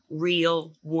every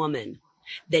real woman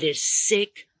that is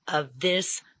sick of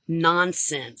this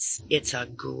nonsense. It's a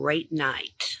great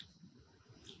night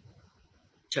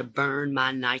to burn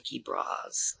my Nike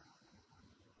bras.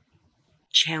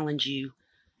 Challenge you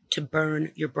to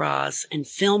burn your bras and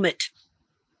film it.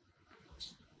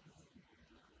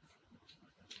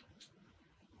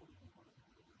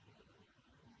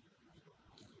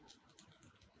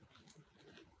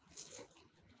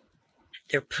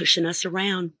 They're pushing us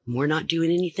around. We're not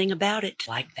doing anything about it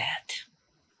like that.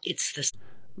 It's the...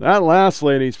 That last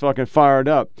lady's fucking fired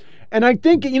up. And I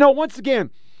think, once again,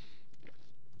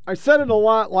 I said it a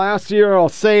lot last year. I'll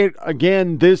say it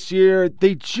again this year.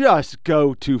 They just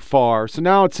go too far. So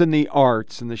now it's in the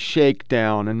arts and the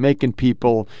shakedown and making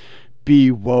people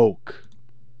be woke.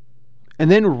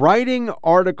 And then writing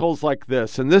articles like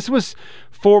this. And this was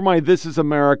for my This Is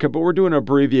America, but we're doing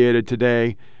abbreviated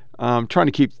today. Trying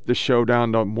to keep the show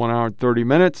down to 1 hour and 30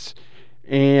 minutes.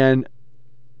 And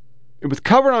it was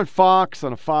covered on Fox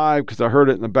on a 5 because I heard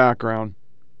it in the background.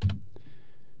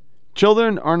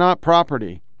 Children are not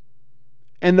property.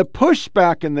 And the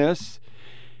pushback in this,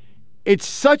 it's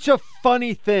such a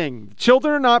funny thing.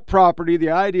 Children are not property, the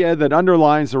idea that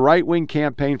underlines the right-wing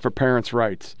campaign for parents'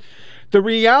 rights. The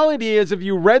reality is, if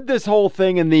you read this whole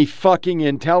thing in the fucking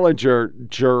Intelliger,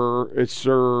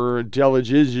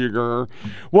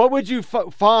 what would you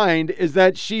find is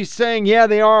that she's saying, yeah,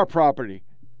 they are a property.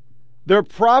 They're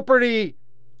property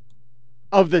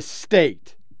of the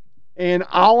state. And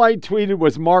all I tweeted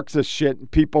was Marxist shit, and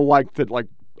people liked it like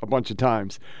a bunch of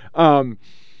times.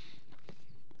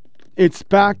 It's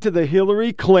back to the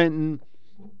Hillary Clinton,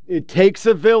 it takes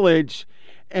a village,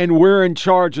 and we're in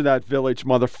charge of that village,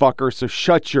 motherfucker, so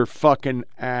shut your fucking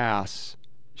ass.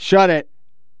 Shut it.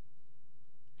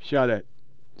 Shut it.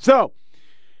 So,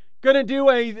 gonna do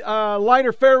a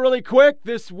lighter fare really quick.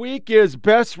 This week is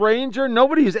Best Ranger.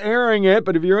 Nobody's airing it,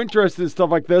 but if you're interested in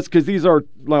stuff like this, because these are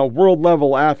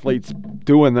world-level athletes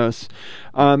doing this,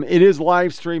 it is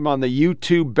live stream on the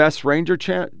YouTube Best Ranger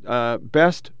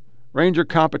Best Ranger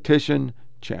Competition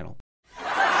channel.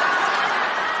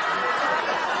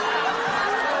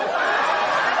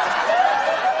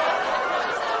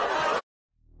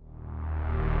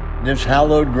 This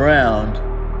hallowed ground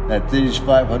that these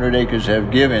 500 acres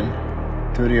have given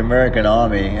to the American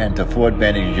Army and to Fort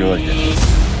Benning, Georgia.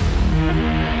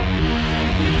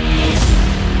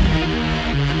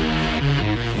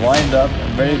 Lined up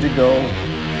and ready to go.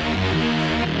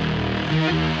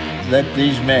 Let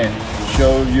these men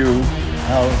show you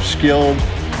how skilled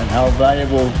and how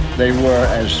valuable they were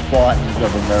as Spartans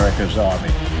of America's Army.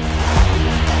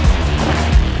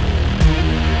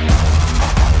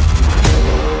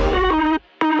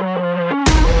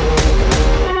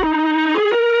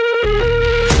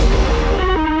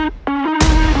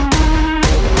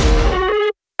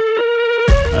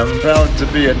 I'm proud to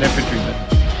be an infantryman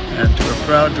and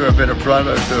proud to have been a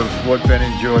product of Fort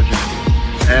Benning, Georgia,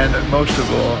 and most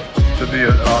of all, to be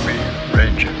an Army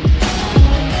Ranger.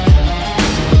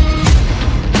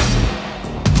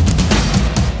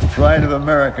 The pride of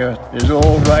America is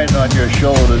all riding on your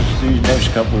shoulders these next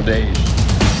couple of days.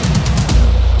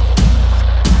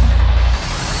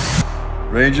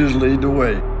 Rangers lead the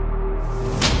way.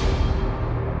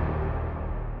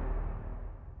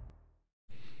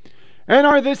 And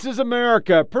our This Is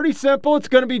America. Pretty simple. It's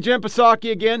going to be Jen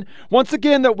Psaki again. Once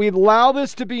again, that we allow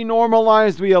this to be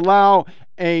normalized. We allow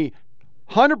a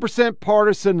 100%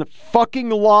 partisan fucking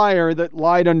liar that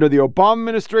lied under the Obama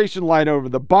administration, lied over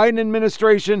the Biden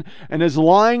administration, and is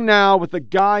lying now with a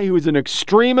guy who is an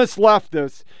extremist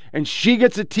leftist, and she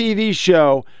gets a TV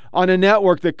show on a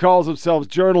network that calls themselves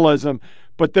journalism,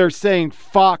 but they're saying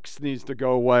Fox needs to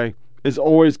go away, is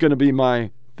always going to be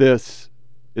my This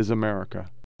Is America.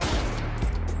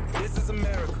 This is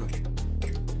America.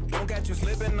 Don't catch you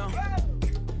slipping now.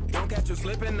 Don't catch you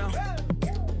slipping now.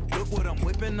 Look what I'm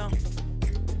whipping now.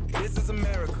 This is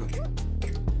America.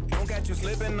 Don't catch you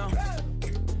slipping now.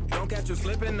 Don't catch you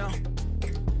slipping now.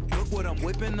 Look what I'm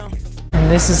whipping now.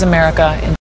 And this is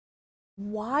America.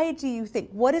 Why do you think,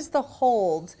 what is the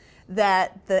hold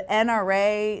that the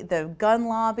NRA, the gun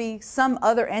lobby, some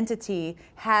other entity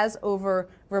has over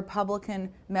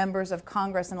Republican members of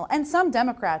Congress and some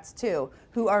Democrats too,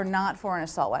 who are not for an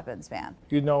assault weapons ban?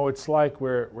 You know, it's like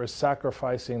we're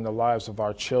sacrificing the lives of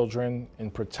our children in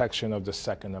protection of the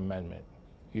Second Amendment.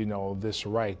 You know, this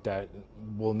right that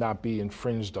will not be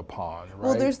infringed upon, right?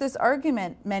 Well, there's this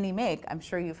argument many make, I'm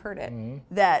sure you've heard it,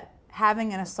 that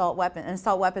having an assault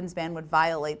weapons ban would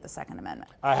violate the Second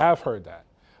Amendment. I have heard that.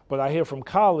 But I hear from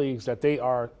colleagues that they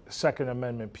are Second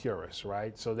Amendment purists,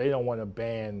 right? So they don't want to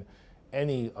ban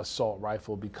any assault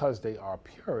rifle because they are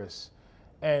purists.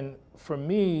 And for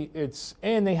me,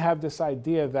 and they have this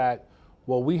idea that,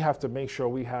 well, we have to make sure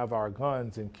we have our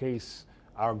guns in case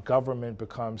our government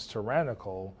becomes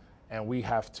tyrannical and we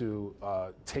have to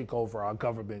take over our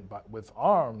government with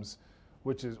arms,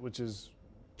 which is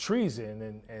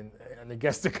treason and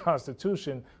against the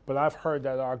Constitution. But I've heard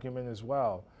that argument as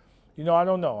well. You know, I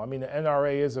don't know. I mean, the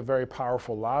NRA is a very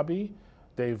powerful lobby.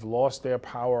 They've lost their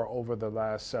power over the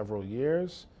last several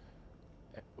years.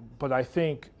 But I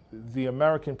think the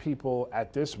American people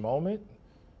at this moment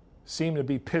seem to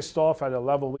be pissed off at a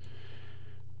level.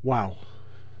 Wow.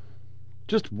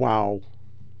 Just wow.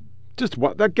 Just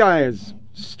wow. That guy is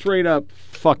straight up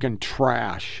fucking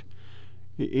trash.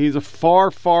 He's a far,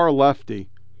 far lefty.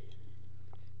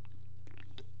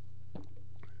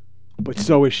 But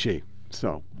so is she.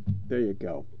 So, there you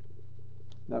go.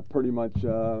 That pretty much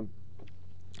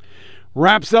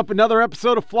wraps up another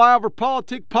episode of Flyover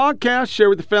PolitiK podcast. Share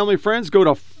with the family and friends. Go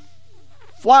to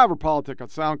Flyover PolitiK on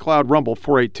SoundCloud, Rumble,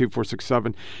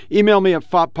 482-467. Email me at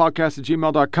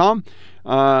foppodcast@gmail.com.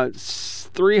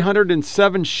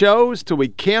 307 shows till we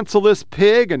cancel this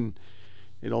pig, and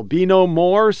it'll be no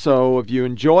more. So if you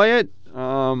enjoy it,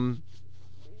 I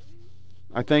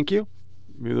thank you.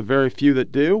 You're the very few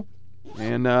that do.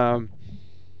 And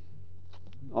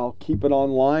I'll keep it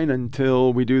online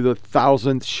until we do the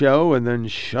 1,000th show and then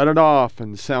shut it off.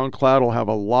 And SoundCloud will have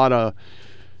a lot of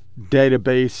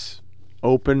database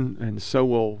open, and so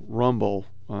will Rumble,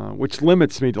 which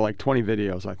limits me to like 20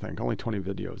 videos, I think. Only 20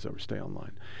 videos ever stay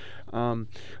online.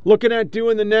 Looking at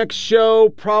doing the next show,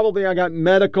 probably I got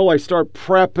medical. I start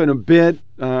prep in a bit,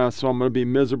 so I'm going to be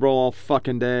miserable all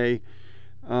fucking day.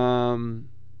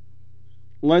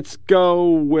 Let's go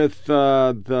with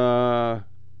the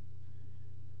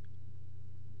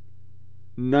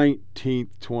 19th,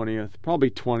 20th,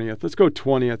 probably 20th. Let's go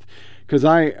 20th, because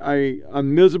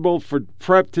I'm miserable for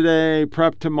prep today,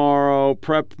 prep tomorrow,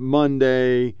 prep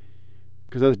Monday,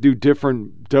 because I have to do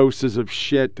different doses of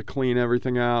shit to clean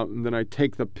everything out, and then I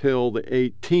take the pill the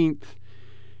 18th.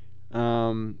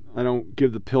 I don't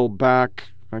give the pill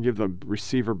back. I give the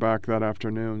receiver back that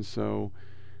afternoon, so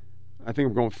I think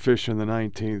I'm going fishing the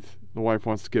 19th. The wife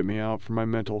wants to get me out for my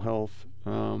mental health.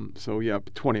 So yeah,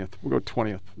 20th. We'll go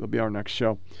 20th. That'll be our next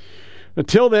show.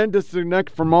 Until then, disconnect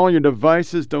from all your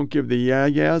devices. Don't give the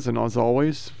yeah-yeahs. And as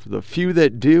always, for the few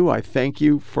that do, I thank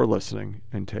you for listening,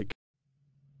 and take care.